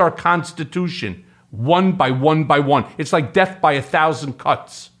destroys our Constitution one by one by one. It's like death by 1,000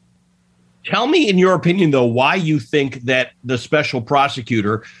 cuts. Tell me, in your opinion, though, why you think that the special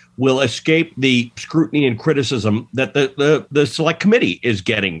prosecutor will escape the scrutiny and criticism that the select committee is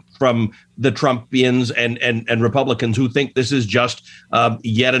getting from the Trumpians and Republicans who think this is just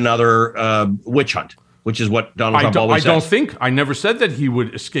yet another witch hunt, which is what Donald Trump always says. I never said that he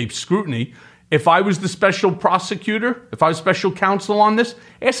would escape scrutiny. If I was the special prosecutor, if I was special counsel on this,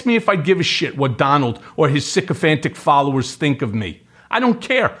 ask me if I'd give a shit what Donald or his sycophantic followers think of me. I don't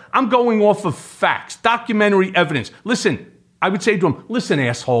care. I'm going off of facts, documentary evidence. Listen, I would say to him, listen,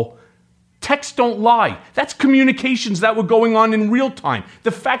 asshole, texts don't lie. That's communications that were going on in real time.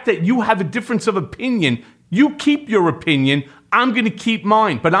 The fact that you have a difference of opinion, you keep your opinion, I'm going to keep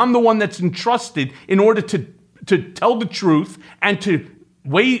mine. But I'm the one that's entrusted in order to tell the truth and to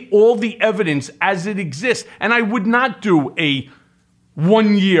weigh all the evidence as it exists. And I would not do a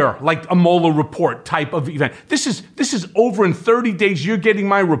 1 year, like a Mueller report type of event. This is over in 30 days. You're getting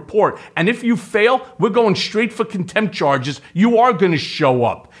my report. And if you fail, we're going straight for contempt charges. You are going to show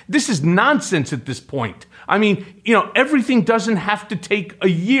up. This is nonsense at this point. I mean, everything doesn't have to take a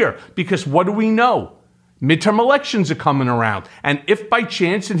year, because what do we know? Midterm elections are coming around. And if by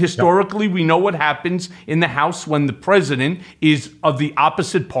chance, and historically we know what happens in the House when the president is of the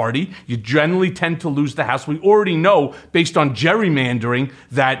opposite party, you generally tend to lose the House. We already know, based on gerrymandering,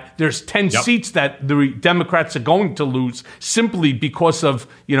 that there's 10 seats that the Democrats are going to lose simply because of,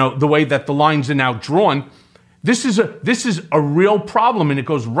 the way that the lines are now drawn. This is a real problem, and it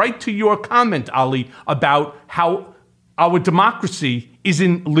goes right to your comment, Ali, about how our democracy is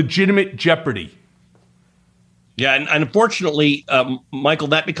in legitimate jeopardy. Yeah, and unfortunately, Michael,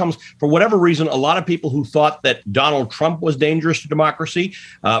 that becomes, for whatever reason, a lot of people who thought that Donald Trump was dangerous to democracy,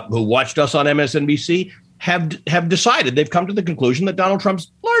 who watched us on MSNBC, have decided, they've come to the conclusion that Donald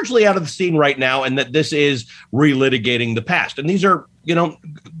Trump's largely out of the scene right now, and that this is relitigating the past. And these are,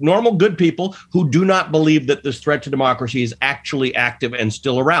 normal, good people who do not believe that this threat to democracy is actually active and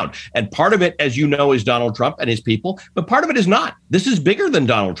still around. And part of it, as you know, is Donald Trump and his people, but part of it is not. This is bigger than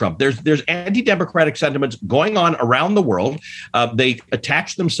Donald Trump. There's anti-democratic sentiments going on around the world. They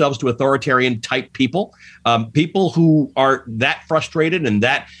attach themselves to authoritarian type people, people who are that frustrated and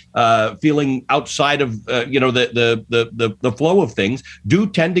that feeling outside of the flow of things do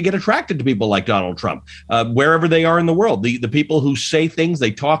tend to get attracted to people like Donald Trump, wherever they are in the world. The people who say things,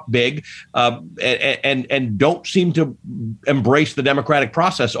 they talk big, and don't seem to embrace the democratic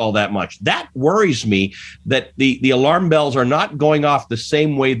process all that much. That worries me, that the alarm bells are not going off the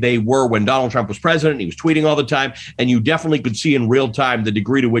same way they were when Donald Trump was president. He was tweeting all the time, and you definitely could see in real time the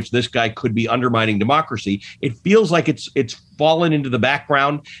degree to which this guy could be undermining democracy. It feels like it's fallen into the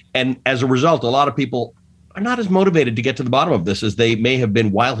background, and as a result, a lot of people are not as motivated to get to the bottom of this as they may have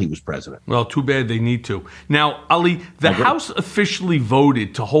been while he was president. Well, too bad they need to. Now, Ali, the House officially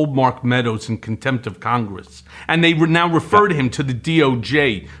voted to hold Mark Meadows in contempt of Congress, and they now referred him to the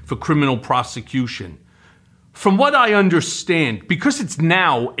DOJ for criminal prosecution. From what I understand, because it's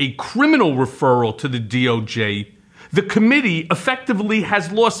now a criminal referral to the DOJ, the committee effectively has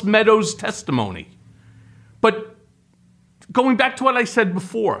lost Meadows' testimony. But going back to what I said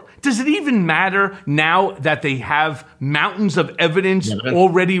before, does it even matter now that they have mountains of evidence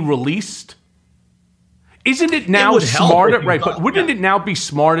already released? Isn't it now smarter? Right, but wouldn't it now be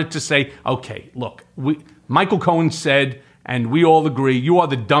smarter to say, okay, look, Michael Cohen said, and we all agree, you are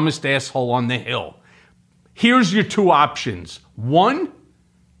the dumbest asshole on the Hill. Here's your two options. One,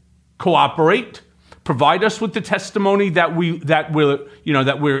 cooperate, provide us with the testimony that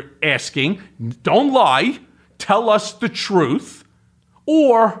we're asking. Don't lie. Tell us the truth,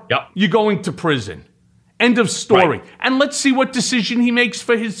 or you're going to prison. End of story. Right. And let's see what decision he makes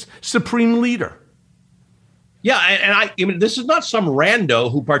for his supreme leader. Yeah, and I mean, this is not some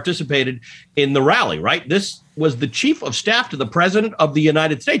rando who participated in the rally, right? This was the chief of staff to the president of the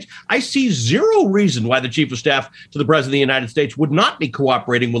United States. I see zero reason why the chief of staff to the president of the United States would not be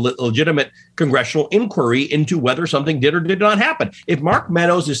cooperating with legitimate congressional inquiry into whether something did or did not happen. If Mark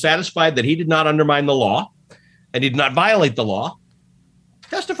Meadows is satisfied that he did not undermine the law and did not violate the law,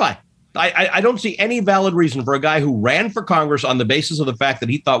 testify. I don't see any valid reason for a guy who ran for Congress on the basis of the fact that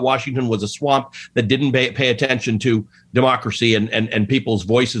he thought Washington was a swamp that didn't pay attention to democracy and people's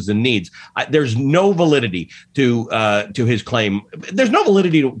voices and needs. There's no validity to his claim. There's no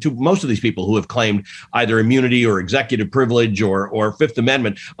validity to most of these people who have claimed either immunity or executive privilege or Fifth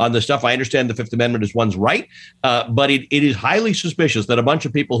Amendment on this stuff. I understand the Fifth Amendment is one's right, but it is highly suspicious that a bunch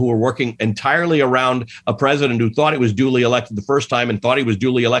of people who are working entirely around a president who thought he was duly elected the first time and thought he was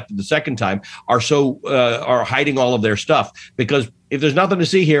duly elected the second time are hiding all of their stuff. Because if there's nothing to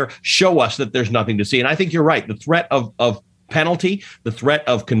see here, show us that there's nothing to see. And I think you're right. The threat of penalty, the threat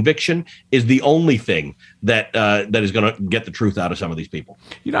of conviction is the only thing that is going to get the truth out of some of these people.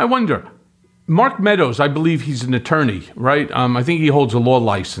 I wonder, Mark Meadows, I believe he's an attorney, right? I think he holds a law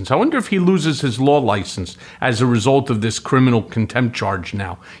license. I wonder if he loses his law license as a result of this criminal contempt charge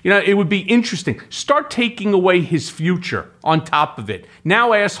now. It would be interesting. Start taking away his future on top of it.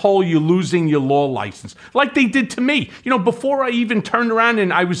 Now, asshole, you're losing your law license. Like they did to me. Before I even turned around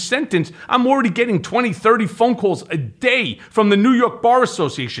and I was sentenced, I'm already getting 20, 30 phone calls a day from the New York Bar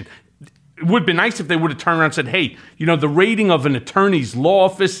Association. It would be nice if they would have turned around and said, hey, the raiding of an attorney's law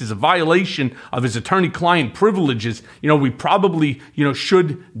office is a violation of his attorney-client privileges. We probably,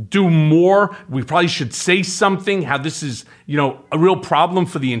 should do more. We probably should say something, how this is, a real problem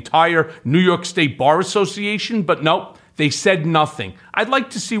for the entire New York State Bar Association. But no, They said nothing. I'd like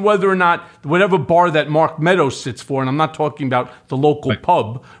to see whether or not whatever bar that Mark Meadows sits for, and I'm not talking about the local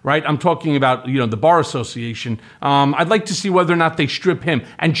pub, right? I'm talking about, the bar association. I'd like to see whether or not they strip him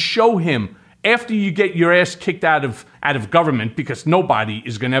and show him after you get your ass kicked out of government, because nobody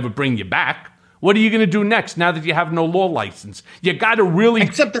is going to ever bring you back. What are you going to do next now that you have no law license? You got to really...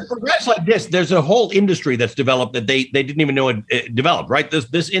 Except that for guys like this, there's a whole industry that's developed that they didn't even know it developed, right?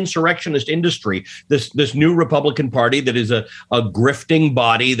 This insurrectionist industry, this new Republican Party that is a grifting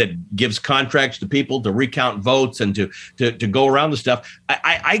body that gives contracts to people to recount votes and to go around the stuff.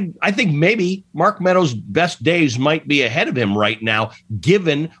 I think maybe Mark Meadows' best days might be ahead of him right now,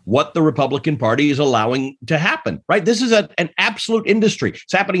 given what the Republican Party is allowing to happen, right? This is an absolute industry.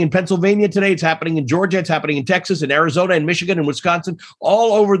 It's happening in Pennsylvania today. It's happening in Georgia, it's happening in Texas, in Arizona, in Michigan, in Wisconsin,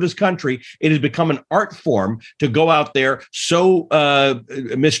 all over this country. It has become an art form to go out there, sow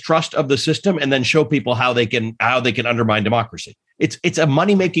mistrust of the system, and then show people how they can undermine democracy. It's a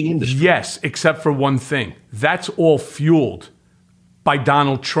money-making industry. Yes, except for one thing. That's all fueled by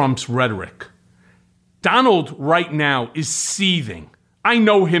Donald Trump's rhetoric. Donald right now is seething. I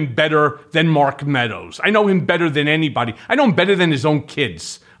know him better than Mark Meadows. I know him better than anybody. I know him better than his own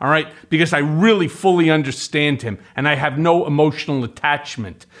kids. All right, because I really fully understand him and I have no emotional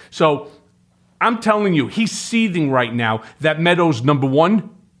attachment. So I'm telling you, he's seething right now that Meadows, number one,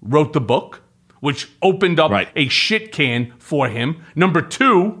 wrote the book, which opened up a shit can for him. Number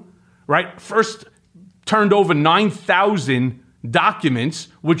two, first turned over 9,000 documents,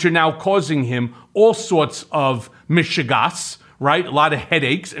 which are now causing him all sorts of mishigas, right? A lot of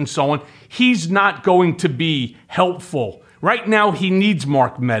headaches and so on. He's not going to be helpful. Right now, he needs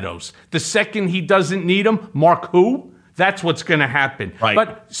Mark Meadows. The second he doesn't need him, Mark who? That's what's going to happen. Right.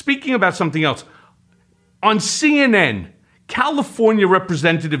 But speaking about something else, on CNN, California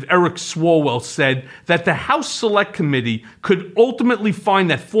Representative Eric Swalwell said that the House Select Committee could ultimately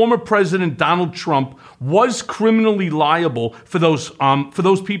find that former President Donald Trump was criminally liable for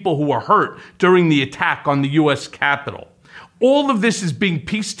those people who were hurt during the attack on the U.S. Capitol. All of this is being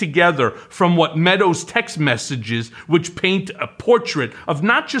pieced together from what Meadows' text messages, which paint a portrait of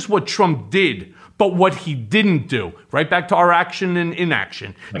not just what Trump did, but what he didn't do. Right back to our action and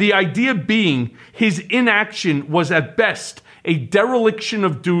inaction. The idea being his inaction was at best a dereliction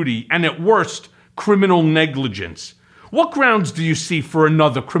of duty and at worst criminal negligence. What grounds do you see for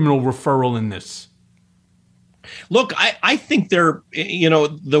another criminal referral in this? Look, I think they're,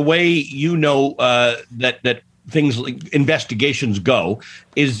 the way that things like investigations go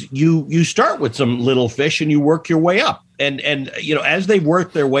is you start with some little fish and you work your way up. And as they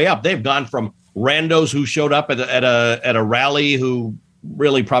work their way up, they've gone from randos who showed up at a rally who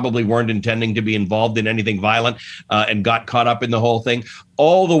really probably weren't intending to be involved in anything violent and got caught up in the whole thing,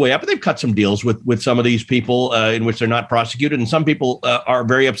 all the way up. And they've cut some deals with some of these people in which they're not prosecuted. And some people are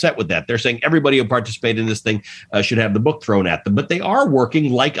very upset with that. They're saying everybody who participated in this thing should have the book thrown at them. But they are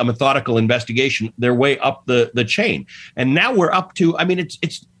working like a methodical investigation their way up the chain. And now we're up to,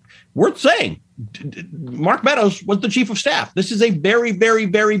 it's worth saying, Mark Meadows was the chief of staff. This is a very, very,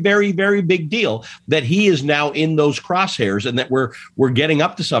 very, very, very big deal that he is now in those crosshairs and that we're getting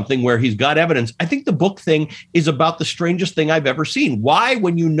up to something where he's got evidence. I think the book thing is about the strangest thing I've ever seen. Why,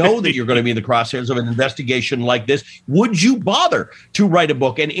 when you know that you're going to be in the crosshairs of an investigation like this, would you bother to write a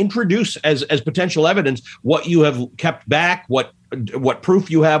book and introduce as potential evidence what you have kept back, what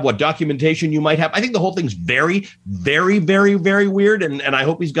proof you have, what documentation you might have? I think the whole thing's very, very, very, very weird. And I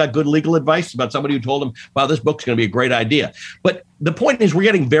hope he's got good legal advice about somebody who told him, wow, this book's going to be a great idea. But the point is we're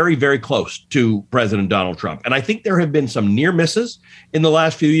getting very, very close to President Donald Trump. And I think there have been some near misses in the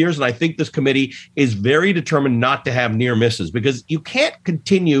last few years. And I think this committee is very determined not to have near misses, because you can't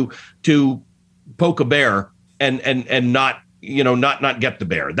continue to poke a bear and not get the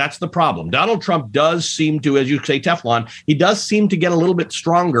bear. That's the problem. Donald Trump does seem to, as you say, Teflon, he does seem to get a little bit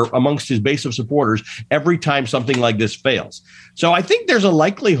stronger amongst his base of supporters every time something like this fails. So I think there's a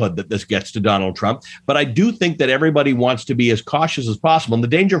likelihood that this gets to Donald Trump, but I do think that everybody wants to be as cautious as possible. And the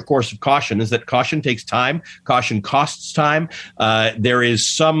danger, of course, of caution is that caution takes time. Caution costs time. There is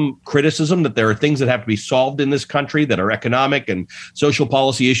some criticism that there are things that have to be solved in this country that are economic and social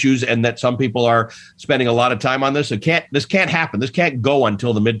policy issues, and that some people are spending a lot of time on this. This can't happen. This can't go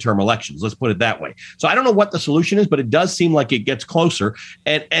until the midterm elections. Let's put it that way. So I don't know what the solution is, but it does seem like it gets closer.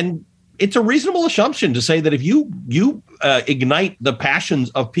 And it's a reasonable assumption to say that if you ignite the passions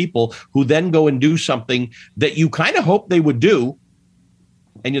of people who then go and do something that you kind of hope they would do,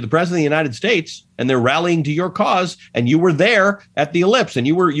 and you're the president of the United States, and they're rallying to your cause, and you were there at the ellipse, and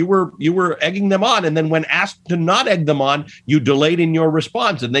you were egging them on, and then when asked to not egg them on, you delayed in your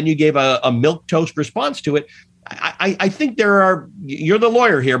response, and then you gave a milquetoast response to it. I think you're the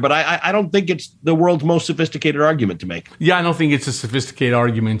lawyer here, but I don't think it's the world's most sophisticated argument to make. Yeah, I don't think it's a sophisticated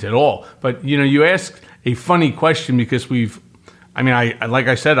argument at all. But, you ask a funny question because like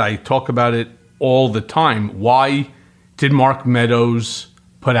I said, I talk about it all the time. Why did Mark Meadows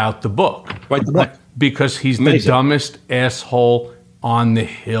put out the book? Write the book. Because he's the dumbest asshole on the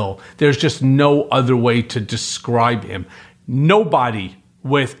Hill. There's just no other way to describe him. Nobody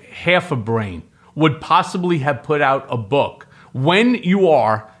with half a brain would possibly have put out a book when you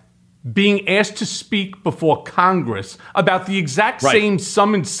are being asked to speak before Congress about the exact same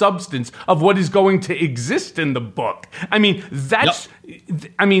sum and substance of what is going to exist in the book. That's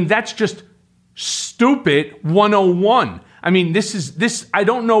just stupid 101. I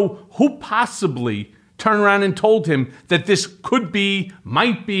don't know who possibly turned around and told him that this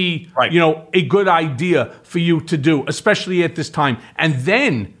might be, a good idea for you to do, especially at this time. And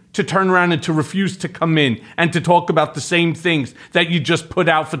then to turn around and to refuse to come in and to talk about the same things that you just put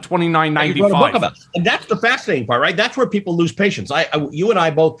out for $29.95. And that's the fascinating part, right? That's where people lose patience. You and I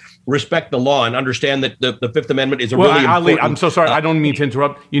both respect the law and understand that the Fifth Amendment is really important. I'm so sorry. I don't mean to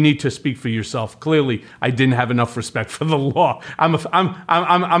interrupt. You need to speak for yourself. Clearly, I didn't have enough respect for the law. I'm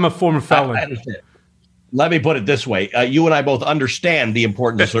a former felon. I understand. Let me put it this way. You and I both understand the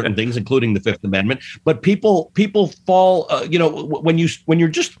importance of certain things, including the Fifth Amendment. But people fall, when you're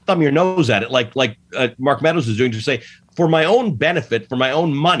just thumb your nose at it, like Mark Meadows is doing, to say, for my own benefit, for my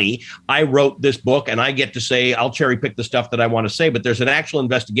own money, I wrote this book and I get to say, I'll cherry pick the stuff that I want to say, but there's an actual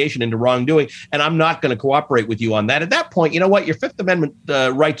investigation into wrongdoing and I'm not going to cooperate with you on that. At that point, you know what? Your Fifth Amendment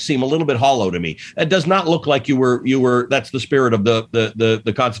rights seem a little bit hollow to me. It does not look like you were, that's the spirit of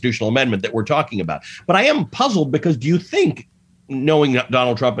the constitutional amendment that we're talking about. But I am puzzled because do you think, knowing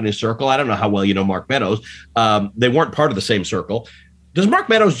Donald Trump and his circle, I don't know how well you know Mark Meadows, they weren't part of the same circle. Does Mark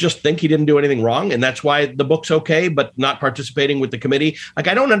Meadows just think he didn't do anything wrong and that's why the book's okay, but not participating with the committee? I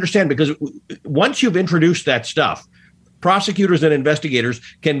don't understand, because once you've introduced that stuff, prosecutors and investigators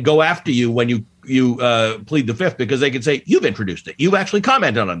can go after you when you plead the Fifth, because they can say, you've introduced it. You've actually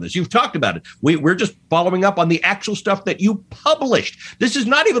commented on this. You've talked about it. We're just following up on the actual stuff that you published. This is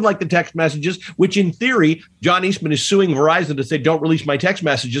not even like the text messages, which in theory, John Eastman is suing Verizon to say, don't release my text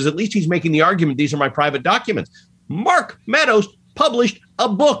messages. At least he's making the argument, these are my private documents. Mark Meadows published a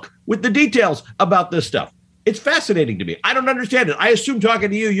book with the details about this stuff. It's fascinating to me. I don't understand it. I assume talking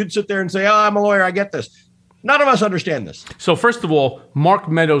to you, you'd sit there and say, I'm a lawyer, I get this. None of us understand this. So first of all, Mark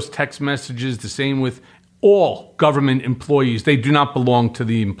Meadows' text messages, the same with all government employees. They do not belong to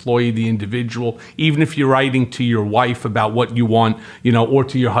the employee, the individual. Even if you're writing to your wife about what you want, or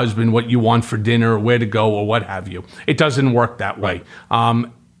to your husband, what you want for dinner or where to go or what have you. It doesn't work that way.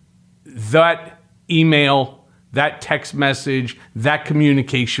 That email, that text message, that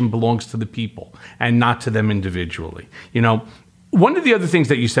communication belongs to the people and not to them individually. One of the other things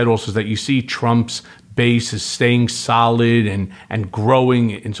that you said also is that you see Trump's base is staying solid and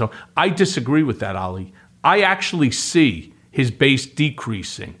growing. And so I disagree with that, Ali. I actually see his base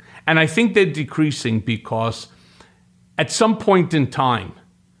decreasing. And I think they're decreasing because at some point in time,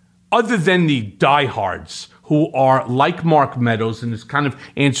 other than the diehards who are like Mark Meadows, and this kind of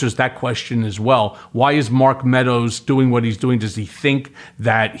answers that question as well. Why is Mark Meadows doing what he's doing? Does he think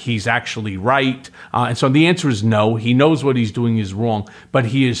that he's actually right? And so the answer is no. He knows what he's doing is wrong, but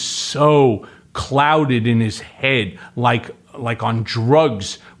he is so clouded in his head, like on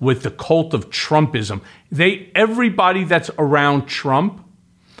drugs with the cult of Trumpism. Everybody that's around Trump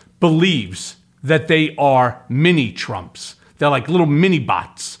believes that they are mini Trumps. They're like little mini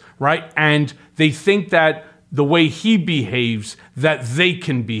bots, right? And they think that the way he behaves, that they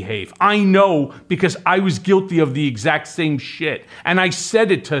can behave. I know because I was guilty of the exact same shit. And I said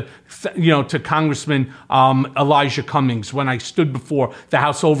it to Congressman Elijah Cummings when I stood before the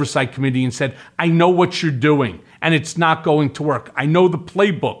House Oversight Committee and said, I know what you're doing and it's not going to work. I know the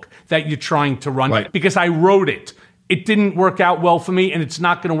playbook that you're trying to run because I wrote it. It didn't work out well for me and it's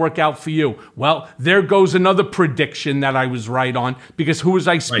not going to work out for you. Well, there goes another prediction that I was right on, because who was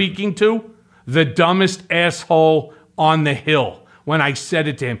I speaking to? The dumbest asshole on the Hill when I said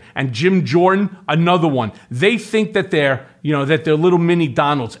it to him. And Jim Jordan, another one. They think that they're little mini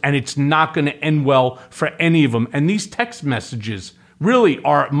Donalds, and it's not going to end well for any of them. And these text messages really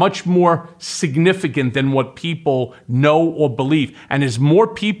are much more significant than what people know or believe. And as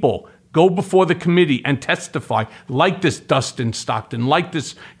more people go before the committee and testify, like this Dustin Stockton, like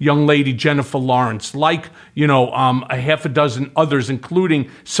this young lady Jennifer Lawrence, like a half a dozen others,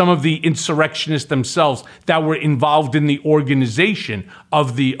 including some of the insurrectionists themselves that were involved in the organization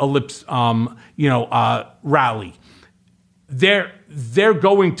of the Ellipse rally. they're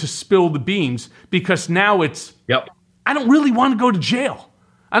going to spill the beans, because now it's, I don't really want to go to jail.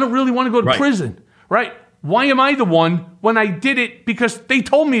 I don't really want to go to prison, right? Why am I the one when I did it because they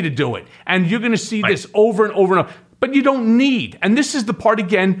told me to do it? And you're going to see this over and over and over. But you don't need, and this is the part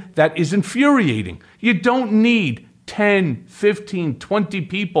again that is infuriating, you don't need 10, 15, 20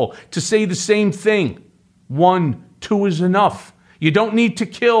 people to say the same thing. 1, 2 is enough. You don't need to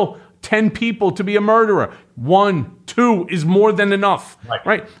kill 10 people to be a murderer. 1, 2 is more than enough,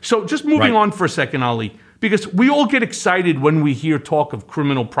 right? So just moving on for a second, Ali, because we all get excited when we hear talk of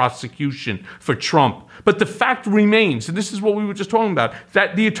criminal prosecution for Trump. But the fact remains, and this is what we were just talking about,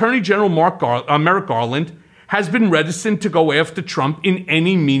 that the Attorney General Merrick Garland has been reticent to go after Trump in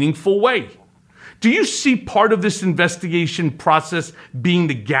any meaningful way. Do you see part of this investigation process being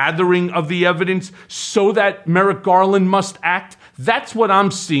the gathering of the evidence so that Merrick Garland must act? That's what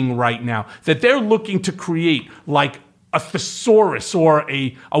I'm seeing right now, that they're looking to create like a thesaurus or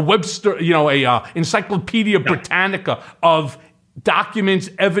a Webster, Encyclopedia Britannica of documents,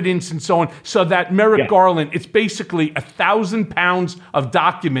 evidence, and so on, so that Merrick Garland, it's basically 1,000 pounds of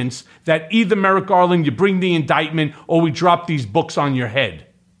documents that either Merrick Garland, you bring the indictment, or we drop these books on your head.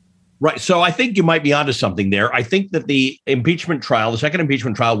 Right. So I think you might be onto something there. I think that the impeachment trial, the second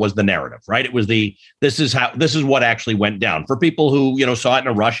impeachment trial, was the narrative, right? It was this is what actually went down. For people who, saw it in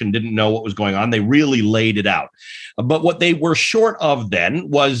a rush and didn't know what was going on, they really laid it out. But what they were short of then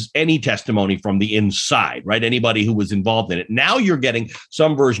was any testimony from the inside, right? Anybody who was involved in it. Now you're getting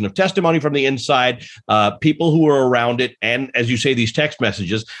some version of testimony from the inside, people who are around it. And as you say, these text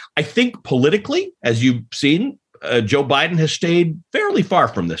messages, I think politically, as you've seen, Joe Biden has stayed fairly far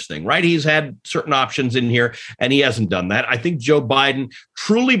from this thing, right? He's had certain options in here, and he hasn't done that. I think Joe Biden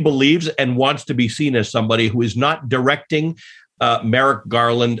truly believes and wants to be seen as somebody who is not directing Merrick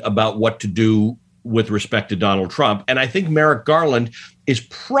Garland about what to do with respect to Donald Trump. And I think Merrick Garland is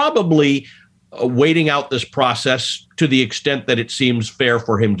probably waiting out this process to the extent that it seems fair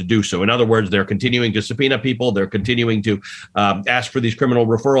for him to do so. In other words, they're continuing to subpoena people. They're continuing to ask for these criminal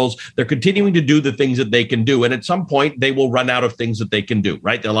referrals. They're continuing to do the things that they can do. And at some point, they will run out of things that they can do,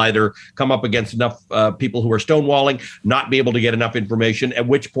 right? They'll either come up against enough people who are stonewalling, not be able to get enough information, at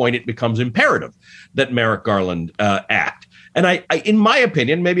which point it becomes imperative that Merrick Garland act. And I, in my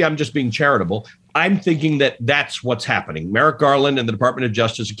opinion, maybe I'm just being charitable, I'm thinking that that's what's happening. Merrick Garland and the Department of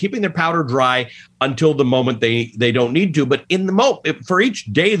Justice are keeping their powder dry until the moment they don't need to. But in the moment, for each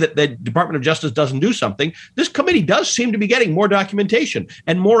day that the Department of Justice doesn't do something, this committee does seem to be getting more documentation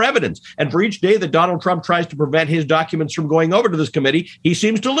and more evidence. And for each day that Donald Trump tries to prevent his documents from going over to this committee, he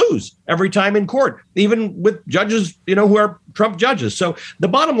seems to lose every time in court, even with judges, who are Trump judges. So the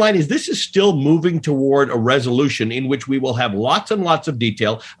bottom line is this is still moving toward a resolution in which we will have lots and lots of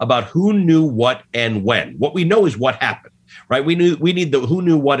detail about who knew what and when. What we know is what happened, right? We need the who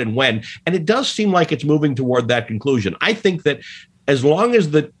knew what and when. And it does seem like it's moving toward that conclusion. I think that as long as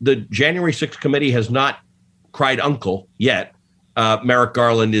the January 6th committee has not cried uncle yet, Merrick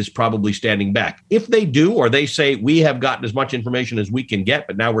Garland is probably standing back. If they do, or they say we have gotten as much information as we can get,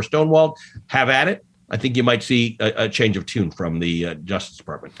 but now we're stonewalled, have at it. I think you might see a change of tune from the Justice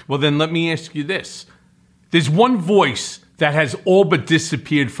Department. Well, then let me ask you this. There's one voice that has all but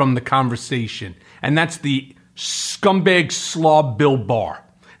disappeared from the conversation, and that's the scumbag slob Bill Barr.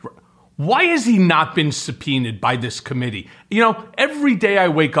 Why has he not been subpoenaed by this committee? Every day I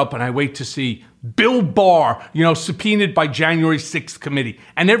wake up and I wait to see Bill Barr, subpoenaed by January 6th committee.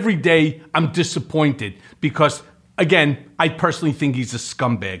 And every day I'm disappointed because, again, I personally think he's a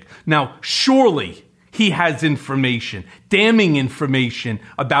scumbag. Now, surely he has information, damning information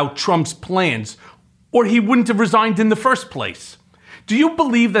about Trump's plans, or he wouldn't have resigned in the first place. Do you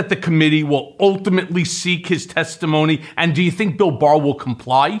believe that the committee will ultimately seek his testimony? And do you think Bill Barr will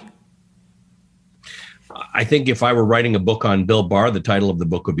comply? I think if I were writing a book on Bill Barr, the title of the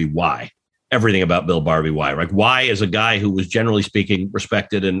book would be Why. Everything about Bill Barr would be why, right? Why, as a guy who was generally speaking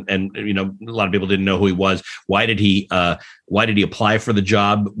respected and a lot of people didn't know who he was. Why did he apply for the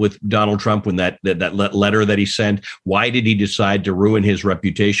job with Donald Trump when that letter that he sent? Why did he decide to ruin his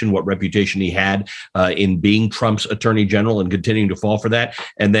reputation? What reputation he had in being Trump's attorney general and continuing to fall for that?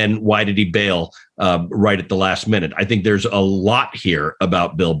 And then why did he bail right at the last minute? I think there's a lot here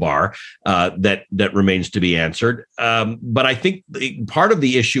about Bill Barr that remains to be answered. But I think part of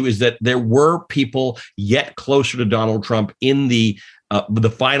the issue is that there were people yet closer to Donald Trump in the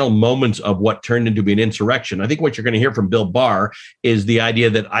final moments of what turned into be an insurrection. I think what you're going to hear from Bill Barr is the idea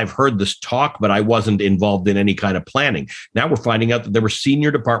that I've heard this talk, but I wasn't involved in any kind of planning. Now we're finding out that there were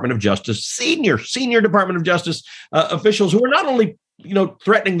senior Department of Justice officials who were not only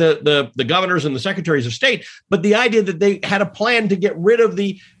threatening the governors and the secretaries of state, but the idea that they had a plan to get rid of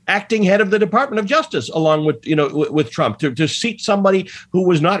the acting head of the Department of Justice, along with, with Trump, to seat somebody who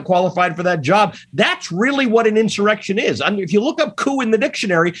was not qualified for that job. That's really what an insurrection is. I mean, if you look up coup in the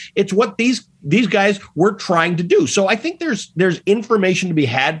dictionary, it's what these guys were trying to do. So I think there's information to be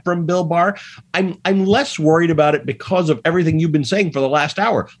had from Bill Barr. I'm less worried about it because of everything you've been saying for the last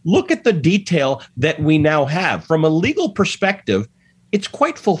hour. Look at the detail that we now have. From a legal perspective, it's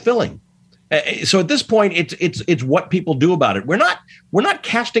quite fulfilling. So at this point, it's what people do about it. We're not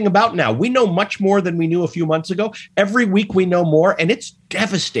casting about now. We know much more than we knew a few months ago. Every week we know more, and it's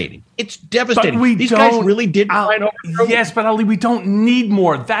devastating. It's devastating. But these guys really did try and overthrow. Yes, but Ali, we don't need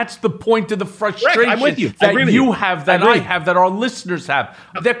more. That's the point of the frustration. Correct. I'm with you. That you have, that I have, that our listeners have.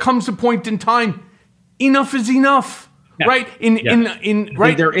 There comes a point in time, enough is enough. Yeah. Right?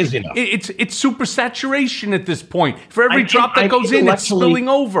 Right? There is enough. It's super saturation at this point. For every drop that goes in, it's spilling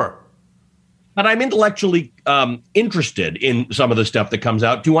over. But I'm intellectually interested in some of the stuff that comes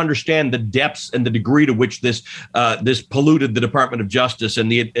out to understand the depths and the degree to which this polluted the Department of Justice and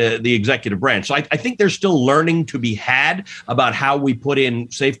the executive branch. So I think there's still learning to be had about how we put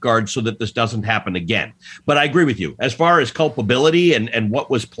in safeguards so that this doesn't happen again. But I agree with you. As far as culpability and what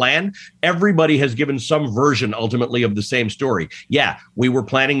was planned, everybody has given some version ultimately of the same story. Yeah, we were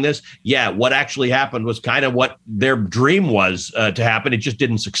planning this. Yeah, what actually happened was kind of what their dream was to happen. It just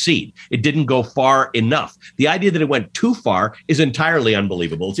didn't succeed. It didn't go far enough. The idea that it went too far is entirely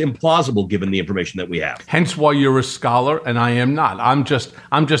unbelievable. It's implausible given the information that we have. Hence why you're a scholar and I am not. I'm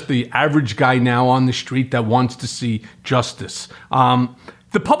just the average guy now on the street that wants to see justice.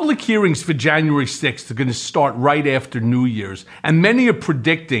 The public hearings for January 6th are going to start right after New Year's, and many are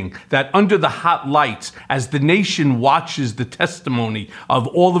predicting that under the hot lights, as the nation watches the testimony of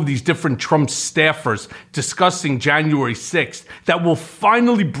all of these different Trump staffers discussing January 6th, that will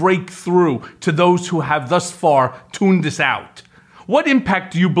finally break through to those who have thus far tuned this out. What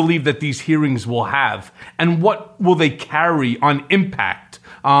impact do you believe that these hearings will have, and what will they carry on impact?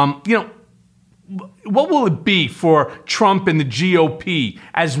 What will it be for Trump and the GOP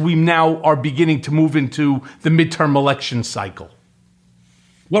as we now are beginning to move into the midterm election cycle?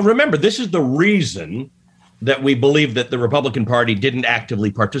 Well, remember, this is the reason that we believe that the Republican Party didn't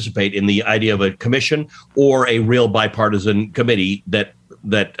actively participate in the idea of a commission or a real bipartisan committee that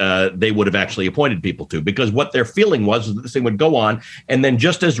they would have actually appointed people to, because what their feeling was that this thing would go on. And then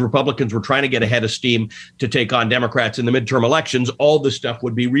just as Republicans were trying to get ahead of steam to take on Democrats in the midterm elections, all this stuff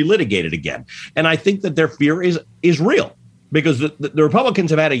would be relitigated again. And I think that their fear is real, because the Republicans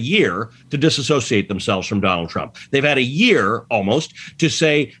have had a year to disassociate themselves from Donald Trump. They've had a year almost to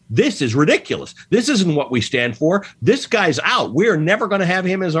say, this is ridiculous. This isn't what we stand for. This guy's out. We're never going to have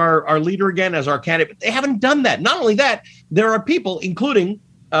him as our leader again, as our candidate. They haven't done that. Not only that, there are people, including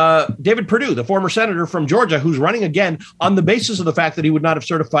David Perdue, the former senator from Georgia, who's running again on the basis of the fact that he would not have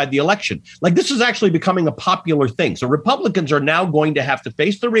certified the election. Like, this is actually becoming a popular thing. So Republicans are now going to have to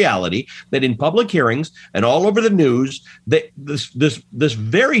face the reality that in public hearings and all over the news, that this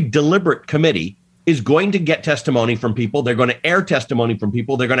very deliberate committee is going to get testimony from people. They're going to air testimony from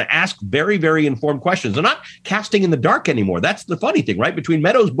people. They're going to ask very, very informed questions. They're not casting in the dark anymore. That's the funny thing, right? Between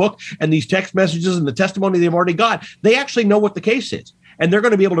Meadows' book and these text messages and the testimony they've already got, they actually know what the case is. And they're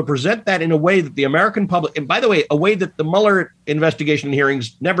going to be able to present that in a way that the American public, and by the way, a way that the Mueller investigation and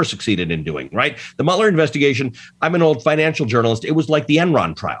hearings never succeeded in doing, right? The Mueller investigation, I'm an old financial journalist. It was like the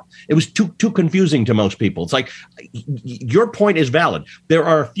Enron trial. It was too confusing to most people. It's like, your point is valid. There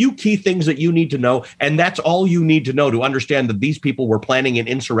are a few key things that you need to know, and that's all you need to know to understand that these people were planning an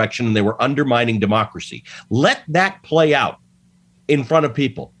insurrection and they were undermining democracy. Let that play out in front of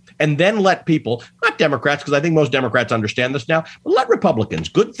people. And then let people, not Democrats, because I think most Democrats understand this now, but let Republicans,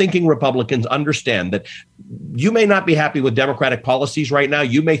 good thinking Republicans, understand that you may not be happy with Democratic policies right now.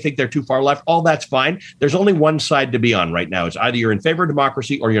 You may think they're too far left. All that's fine. There's only one side to be on right now. It's either you're in favor of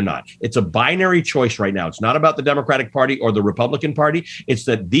democracy or you're not. It's a binary choice right now. It's not about the Democratic Party or the Republican Party. It's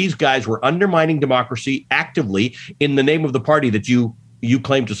that these guys were undermining democracy actively in the name of the party that you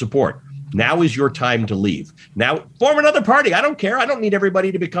claim to support. Now is your time to leave. Now form another party. I don't care. I don't need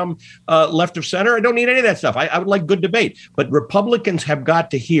everybody to become left of center. I don't need any of that stuff. I would like good debate. But Republicans have got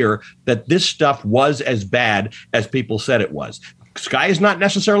to hear that this stuff was as bad as people said it was. sky is not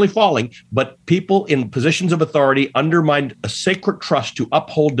necessarily falling, but people in positions of authority undermined a sacred trust to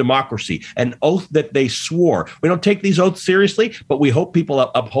uphold democracy, an oath that they swore. We don't take these oaths seriously, but we hope people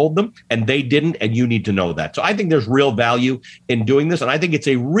uphold them, and they didn't, and you need to know that. So I think there's real value in doing this, and I think it's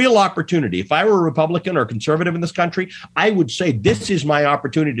a real opportunity. If I were a Republican or conservative in this country, I would say this is my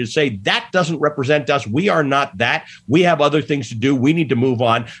opportunity to say that doesn't represent us. We are not that. We have other things to do. We need to move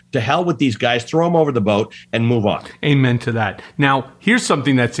on. To hell with these guys. Throw them over the boat and move on. Amen to that. Now, here's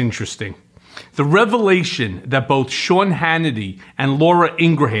something that's interesting. The revelation that both Sean Hannity and Laura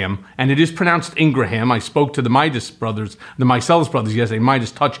Ingraham, and it is pronounced Ingraham, I spoke to the Marcellus brothers yesterday,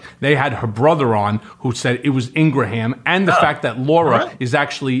 Midas Touch, they had her brother on who said it was Ingraham, and the fact that Laura is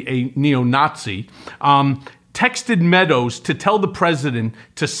actually a neo-Nazi, texted Meadows to tell the president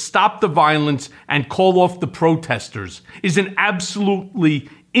to stop the violence and call off the protesters is an absolutely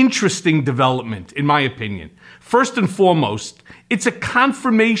interesting development, in my opinion. First and foremost, it's a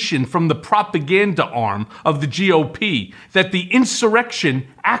confirmation from the propaganda arm of the GOP that the insurrection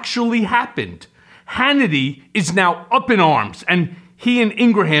actually happened. Hannity is now up in arms, and he and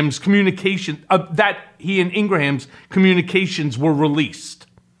Ingram's communications were released,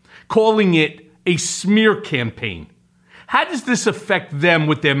 calling it a smear campaign. How does this affect them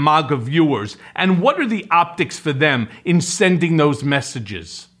with their MAGA viewers, and what are the optics for them in sending those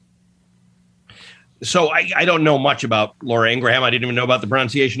messages? So I don't know much about Laura Ingraham. I didn't even know about the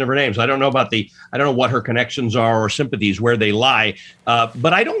pronunciation of her name. So I don't know what her connections are or sympathies, where they lie.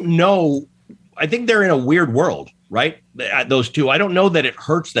 But I don't know. I think they're in a weird world, right? Those two. I don't know that it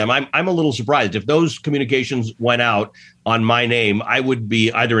hurts them. I'm a little surprised. If those communications went out on my name, I would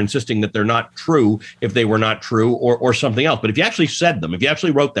be either insisting that they're not true if they were not true, or something else. But if you actually said them, if you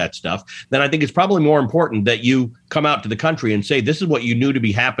actually wrote that stuff, then I think it's probably more important that you come out to the country and say, this is what you knew to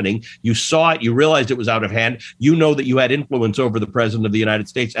be happening. You saw it. You realized it was out of hand. You know that you had influence over the president of the United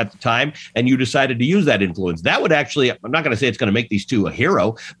States at the time, and you decided to use that influence. That would actually, I'm not going to say it's going to make these two a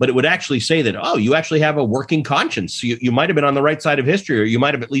hero, but it would actually say that, oh, you actually have a working conscience. You might have been on the right side of history, or you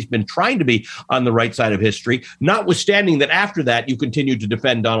might have at least been trying to be on the right side of history, notwithstanding that after that you continue to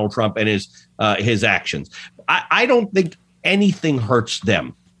defend Donald Trump and his actions. I don't think anything hurts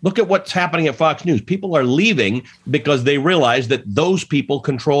them. Look at what's happening at Fox News. People are leaving because they realize that those people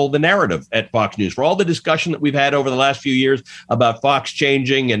control the narrative at Fox News. For all the discussion that we've had over the last few years about Fox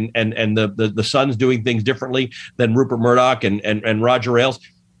changing and the Sons doing things differently than Rupert Murdoch and Roger Ailes,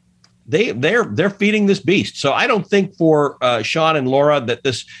 they're feeding this beast. So I don't think for Sean and Laura that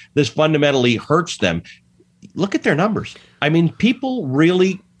this fundamentally hurts them. Look at their numbers. I mean, people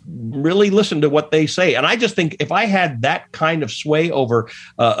really listen to what they say. And I just think if I had that kind of sway over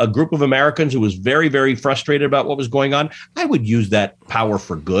a group of Americans who was very, very frustrated about what was going on, I would use that power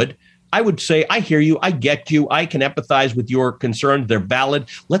for good. I would say, I hear you. I get you. I can empathize with your concerns. They're valid.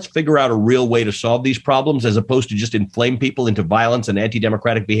 Let's figure out a real way to solve these problems, as opposed to just inflame people into violence and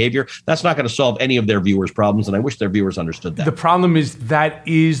anti-democratic behavior. That's not going to solve any of their viewers' problems, and I wish their viewers understood that. The problem is that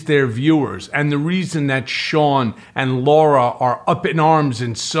is their viewers. And the reason that Sean and Laura are up in arms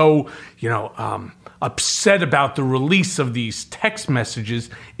and so, upset about the release of these text messages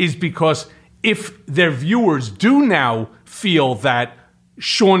is because if their viewers do now feel that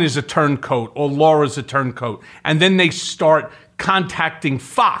Sean is a turncoat or Laura's a turncoat, and then they start contacting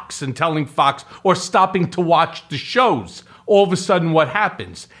Fox and telling Fox or stopping to watch the shows, all of a sudden what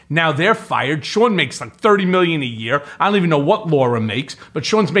happens? Now they're fired. Sean makes like $30 million a year. I don't even know what Laura makes, but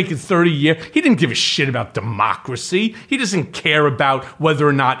Sean's making $30 a year. He didn't give a shit about democracy. He doesn't care about whether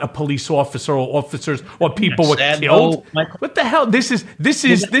or not a police officer or officers or people were killed. What the hell? This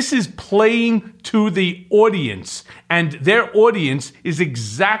is playing to the audience, and their audience is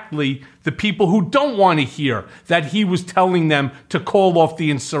exactly the people who don't want to hear that he was telling them to call off the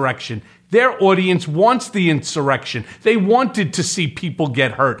insurrection. Their audience wants the insurrection. They wanted to see people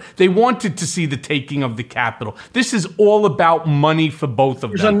get hurt. They wanted to see the taking of the Capitol. This is all about money for both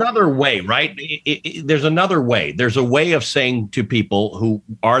of them. There's another way, right? There's another way. There's a way of saying to people who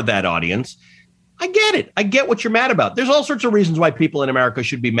are that audience, I get it. I get what you're mad about. There's all sorts of reasons why people in America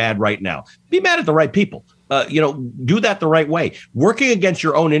should be mad right now. Be mad at the right people. Do that the right way. Working against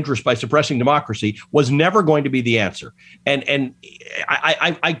your own interests by suppressing democracy was never going to be the answer. And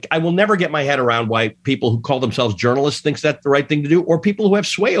I will never get my head around why people who call themselves journalists think that's the right thing to do, or people who have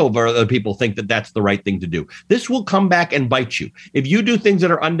sway over other people think that that's the right thing to do. This will come back and bite you. If you do things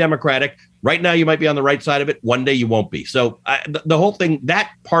that are undemocratic, Right now, you might be on the right side of it. One day you won't be. So the whole thing,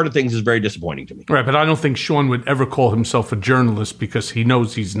 that part of things is very disappointing to me. Right, but I don't think Sean would ever call himself a journalist because he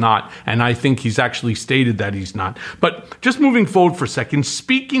knows he's not. And I think he's actually stated that he's not. But just moving forward for a second,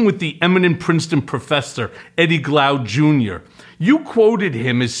 speaking with the eminent Princeton professor, Eddie Glaude Jr., you quoted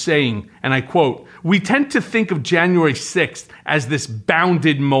him as saying, and I quote, "We tend to think of January 6th as this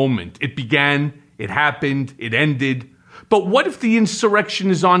bounded moment. It began, it happened, it ended. But what if the insurrection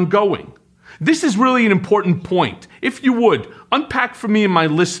is ongoing?" This is really an important point. If you would, unpack for me and my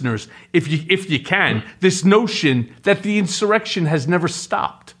listeners, if you can, this notion that the insurrection has never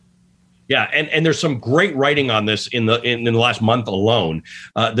stopped. Yeah, and there's some great writing on this in the last month alone.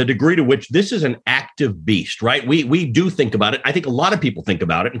 The degree to which this is an active beast, right? We do think about it. I think a lot of people think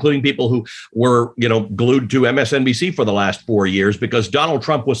about it, including people who were, glued to MSNBC for the last 4 years, because Donald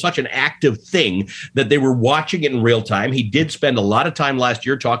Trump was such an active thing that they were watching it in real time. He did spend a lot of time last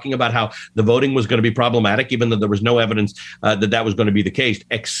year talking about how the voting was going to be problematic, even though there was no evidence that was going to be the case,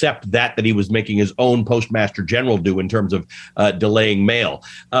 except that he was making his own postmaster general do in terms of delaying mail.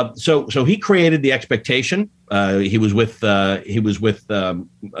 So he created the expectation. He was with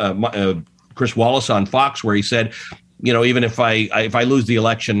Chris Wallace on Fox, where he said, even if I lose the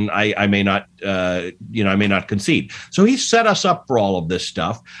election, I may not concede. So he set us up for all of this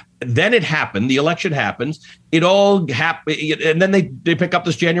stuff. Then it happened. The election happens. It all happened. And then they pick up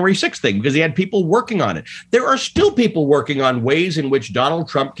this January 6th thing because he had people working on it. There are still people working on ways in which Donald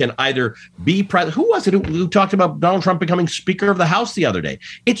Trump can either be president. Who was it who talked about Donald Trump becoming Speaker of the House the other day?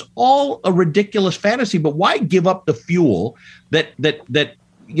 It's all a ridiculous fantasy, but why give up the fuel that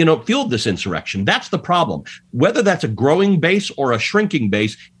fueled this insurrection? That's the problem. Whether that's a growing base or a shrinking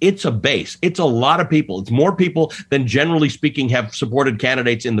base, it's a base. It's a lot of people. It's more people than generally speaking have supported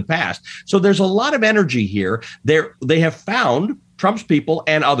candidates in the past. So there's a lot of energy here. They have found, Trump's people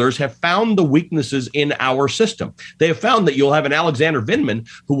and others have found the weaknesses in our system. They have found that you'll have an Alexander Vindman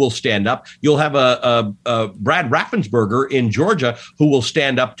who will stand up. You'll have a Brad Raffensperger in Georgia who will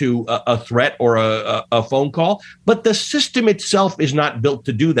stand up to a threat or a phone call. But the system itself is not built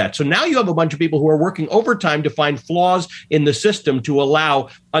to do that. So now you have a bunch of people who are working overtime to find flaws in the system to allow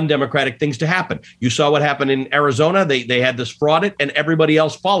undemocratic things to happen. You saw what happened in Arizona. They had this fraud and everybody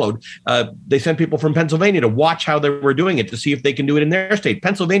else followed. They sent people from Pennsylvania to watch how they were doing it to see if they can do it in their state.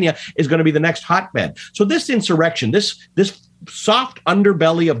 Pennsylvania is going to be the next hotbed. So this insurrection, this soft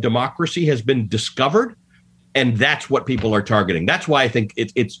underbelly of democracy has been discovered. And that's what people are targeting. That's why I think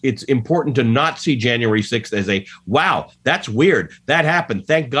it's important to not see January 6th as a, wow, that's weird. That happened.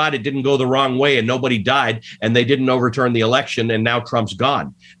 Thank God it didn't go the wrong way and nobody died and they didn't overturn the election and now Trump's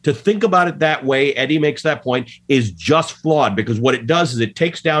gone. To think about it that way, Eddie makes that point, is just flawed, because what it does is it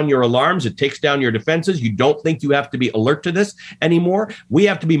takes down your alarms. It takes down your defenses. You don't think you have to be alert to this anymore. We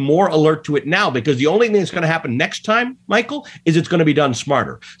have to be more alert to it now, because the only thing that's going to happen next time, Michael, is it's going to be done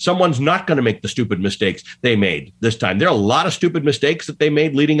smarter. Someone's not going to make the stupid mistakes they made this time. There are a lot of stupid mistakes that they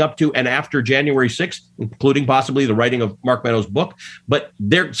made leading up to and after January 6th, including possibly the writing of Mark Meadows' book. But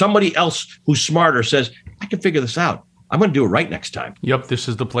somebody else who's smarter says, I can figure this out. I'm going to do it right next time. Yep, this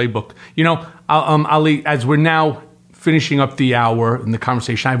is the playbook. Ali, as we're now finishing up the hour in the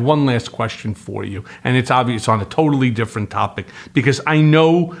conversation, I have one last question for you. And it's obvious on a totally different topic, because I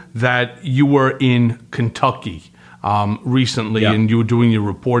know that you were in Kentucky recently, and you were doing your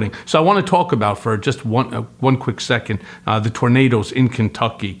reporting. So I want to talk about, for just one quick second, the tornadoes in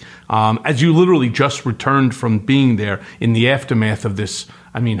Kentucky. As you literally just returned from being there in the aftermath of this,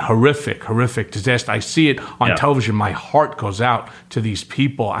 horrific disaster. I see it on television. My heart goes out to these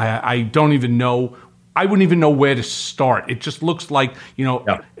people. I don't even know. I wouldn't even know where to start. It just looks like,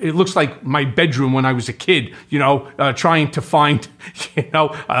 it looks like my bedroom when I was a kid, trying to find,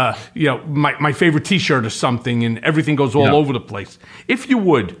 my favorite T-shirt or something, and everything goes all over the place. If you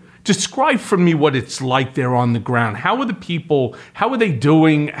would, describe for me what it's like there on the ground. How are the people, how are they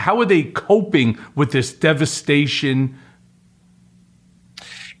doing? How are they coping with this devastation?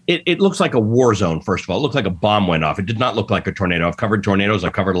 It looks like a war zone, first of all. It looked like a bomb went off. It did not look like a tornado. I've covered tornadoes.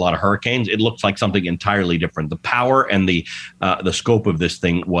 I've covered a lot of hurricanes. It looks like something entirely different. The power and the scope of this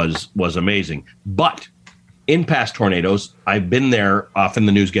thing was amazing. But in past tornadoes, I've been there. Often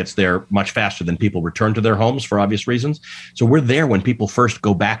the news gets there much faster than people return to their homes for obvious reasons. So we're there when people first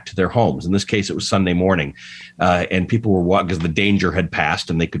go back to their homes. In this case, it was Sunday morning, and people were walking because the danger had passed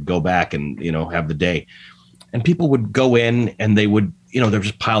and they could go back and, have the day. And people would go in and they would, there were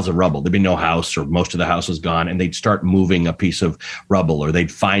just piles of rubble. There'd be no house, or most of the house was gone, and they'd start moving a piece of rubble, or they'd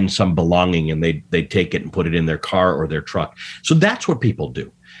find some belonging and they'd take it and put it in their car or their truck. So that's what people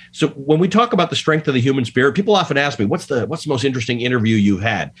do. So when we talk about the strength of the human spirit, people often ask me, what's the most interesting interview you've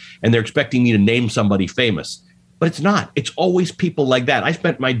had? And they're expecting me to name somebody famous. But it's not. It's always people like that. I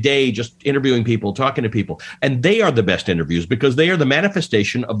spent my day just interviewing people, talking to people, and they are the best interviews because they are the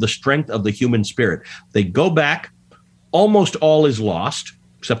manifestation of the strength of the human spirit. They go back, almost all is lost,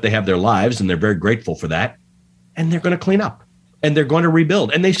 except they have their lives, and they're very grateful for that, and they're going to clean up, and they're going to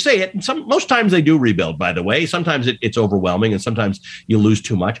rebuild. And they say it, and most times they do rebuild, by the way. Sometimes it's overwhelming, and sometimes you lose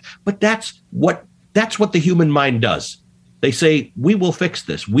too much. But that's what the human mind does. They say, we will fix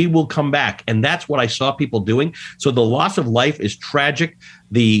this. We will come back. And that's what I saw people doing. So the loss of life is tragic.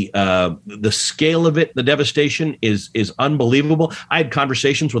 The scale of it, the devastation is unbelievable. I had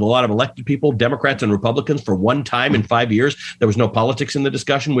conversations with a lot of elected people, Democrats and Republicans, for one time in 5 years. There was no politics in the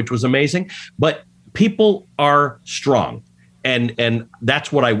discussion, which was amazing. But people are strong. And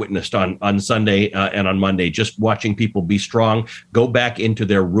that's what I witnessed on Sunday and on Monday, just watching people be strong, go back into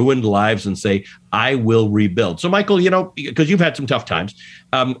their ruined lives and say, I will rebuild. So, Michael, because you've had some tough times,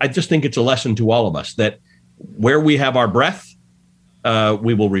 I just think it's a lesson to all of us that where we have our breath,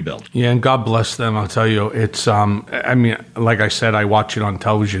 we will rebuild. Yeah, and God bless them. I'll tell you, it's, like I said, I watch it on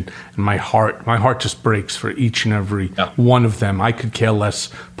television, and my heart just breaks for each and every one of them. I could care less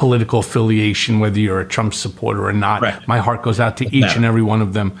political affiliation, whether you're a Trump supporter or not. Right. My heart goes out to each and every one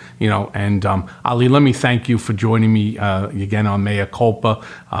of them, and Ali, let me thank you for joining me again on Mea Culpa.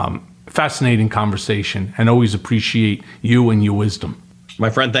 Fascinating conversation, and always appreciate you and your wisdom.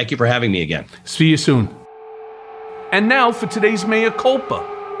 My friend, thank you for having me again. See you soon. And now for today's Mea Culpa.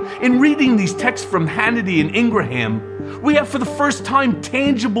 In reading these texts from Hannity and Ingraham, we have for the first time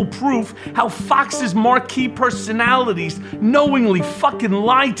tangible proof how Fox's marquee personalities knowingly fucking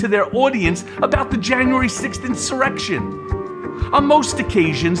lied to their audience about the January 6th insurrection. On most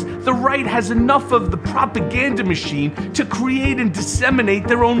occasions, the right has enough of the propaganda machine to create and disseminate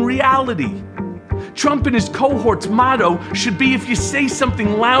their own reality. Trump and his cohort's motto should be, if you say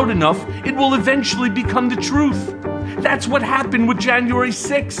something loud enough, it will eventually become the truth. That's what happened with January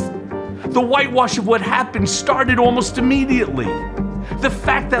 6th. The whitewash of what happened started almost immediately. The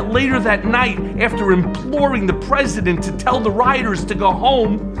fact that later that night, after imploring the president to tell the rioters to go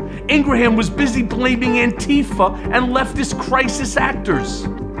home, Ingraham was busy blaming Antifa and leftist crisis actors.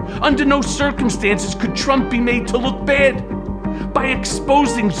 Under no circumstances could Trump be made to look bad. By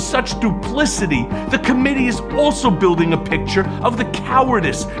exposing such duplicity, the committee is also building a picture of the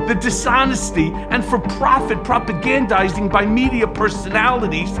cowardice, the dishonesty, and for-profit propagandizing by media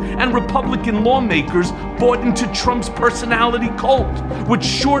personalities and Republican lawmakers bought into Trump's personality cult, which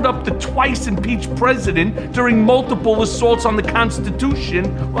shored up the twice impeached president during multiple assaults on the Constitution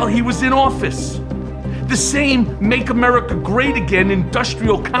while he was in office. The same Make America Great Again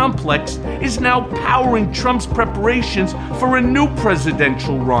industrial complex is now powering Trump's preparations for a new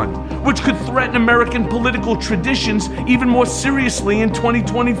presidential run, which could threaten American political traditions even more seriously in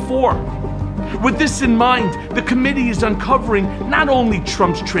 2024. With this in mind, the committee is uncovering not only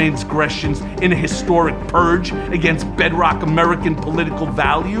Trump's transgressions in a historic purge against bedrock American political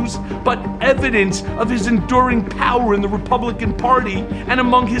values, but evidence of his enduring power in the Republican Party and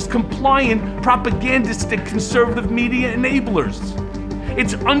among his compliant, propagandistic conservative media enablers.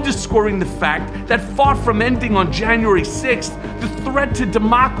 It's underscoring the fact that far from ending on January 6th, the threat to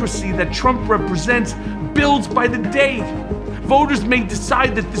democracy that Trump represents builds by the day. Voters may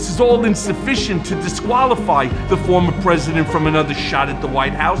decide that this is all insufficient to disqualify the former president from another shot at the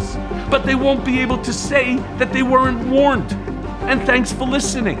White House, but they won't be able to say that they weren't warned. And thanks for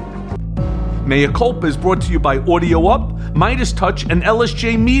listening. Mea Culpa is brought to you by Audio Up, Midas Touch, and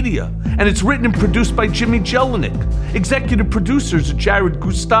LSJ Media, and it's written and produced by Jimmy Jelinek. Executive producers are Jared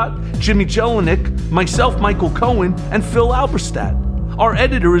Gustat, Jimmy Jelinek, myself, Michael Cohen, and Phil Alberstadt. Our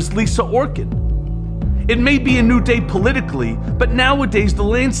editor is Lisa Orkin. It may be a new day politically, but nowadays the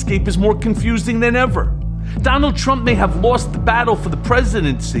landscape is more confusing than ever. Donald Trump may have lost the battle for the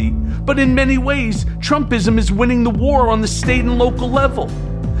presidency, but in many ways, Trumpism is winning the war on the state and local level.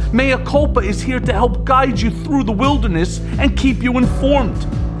 Mea Culpa is here to help guide you through the wilderness and keep you informed.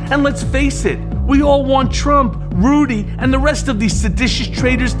 And let's face it, we all want Trump, Rudy, and the rest of these seditious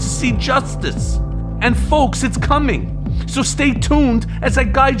traitors to see justice. And folks, it's coming. So stay tuned as I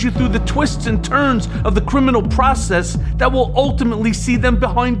guide you through the twists and turns of the criminal process that will ultimately see them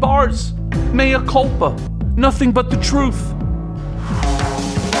behind bars. Mea Culpa, nothing but the truth.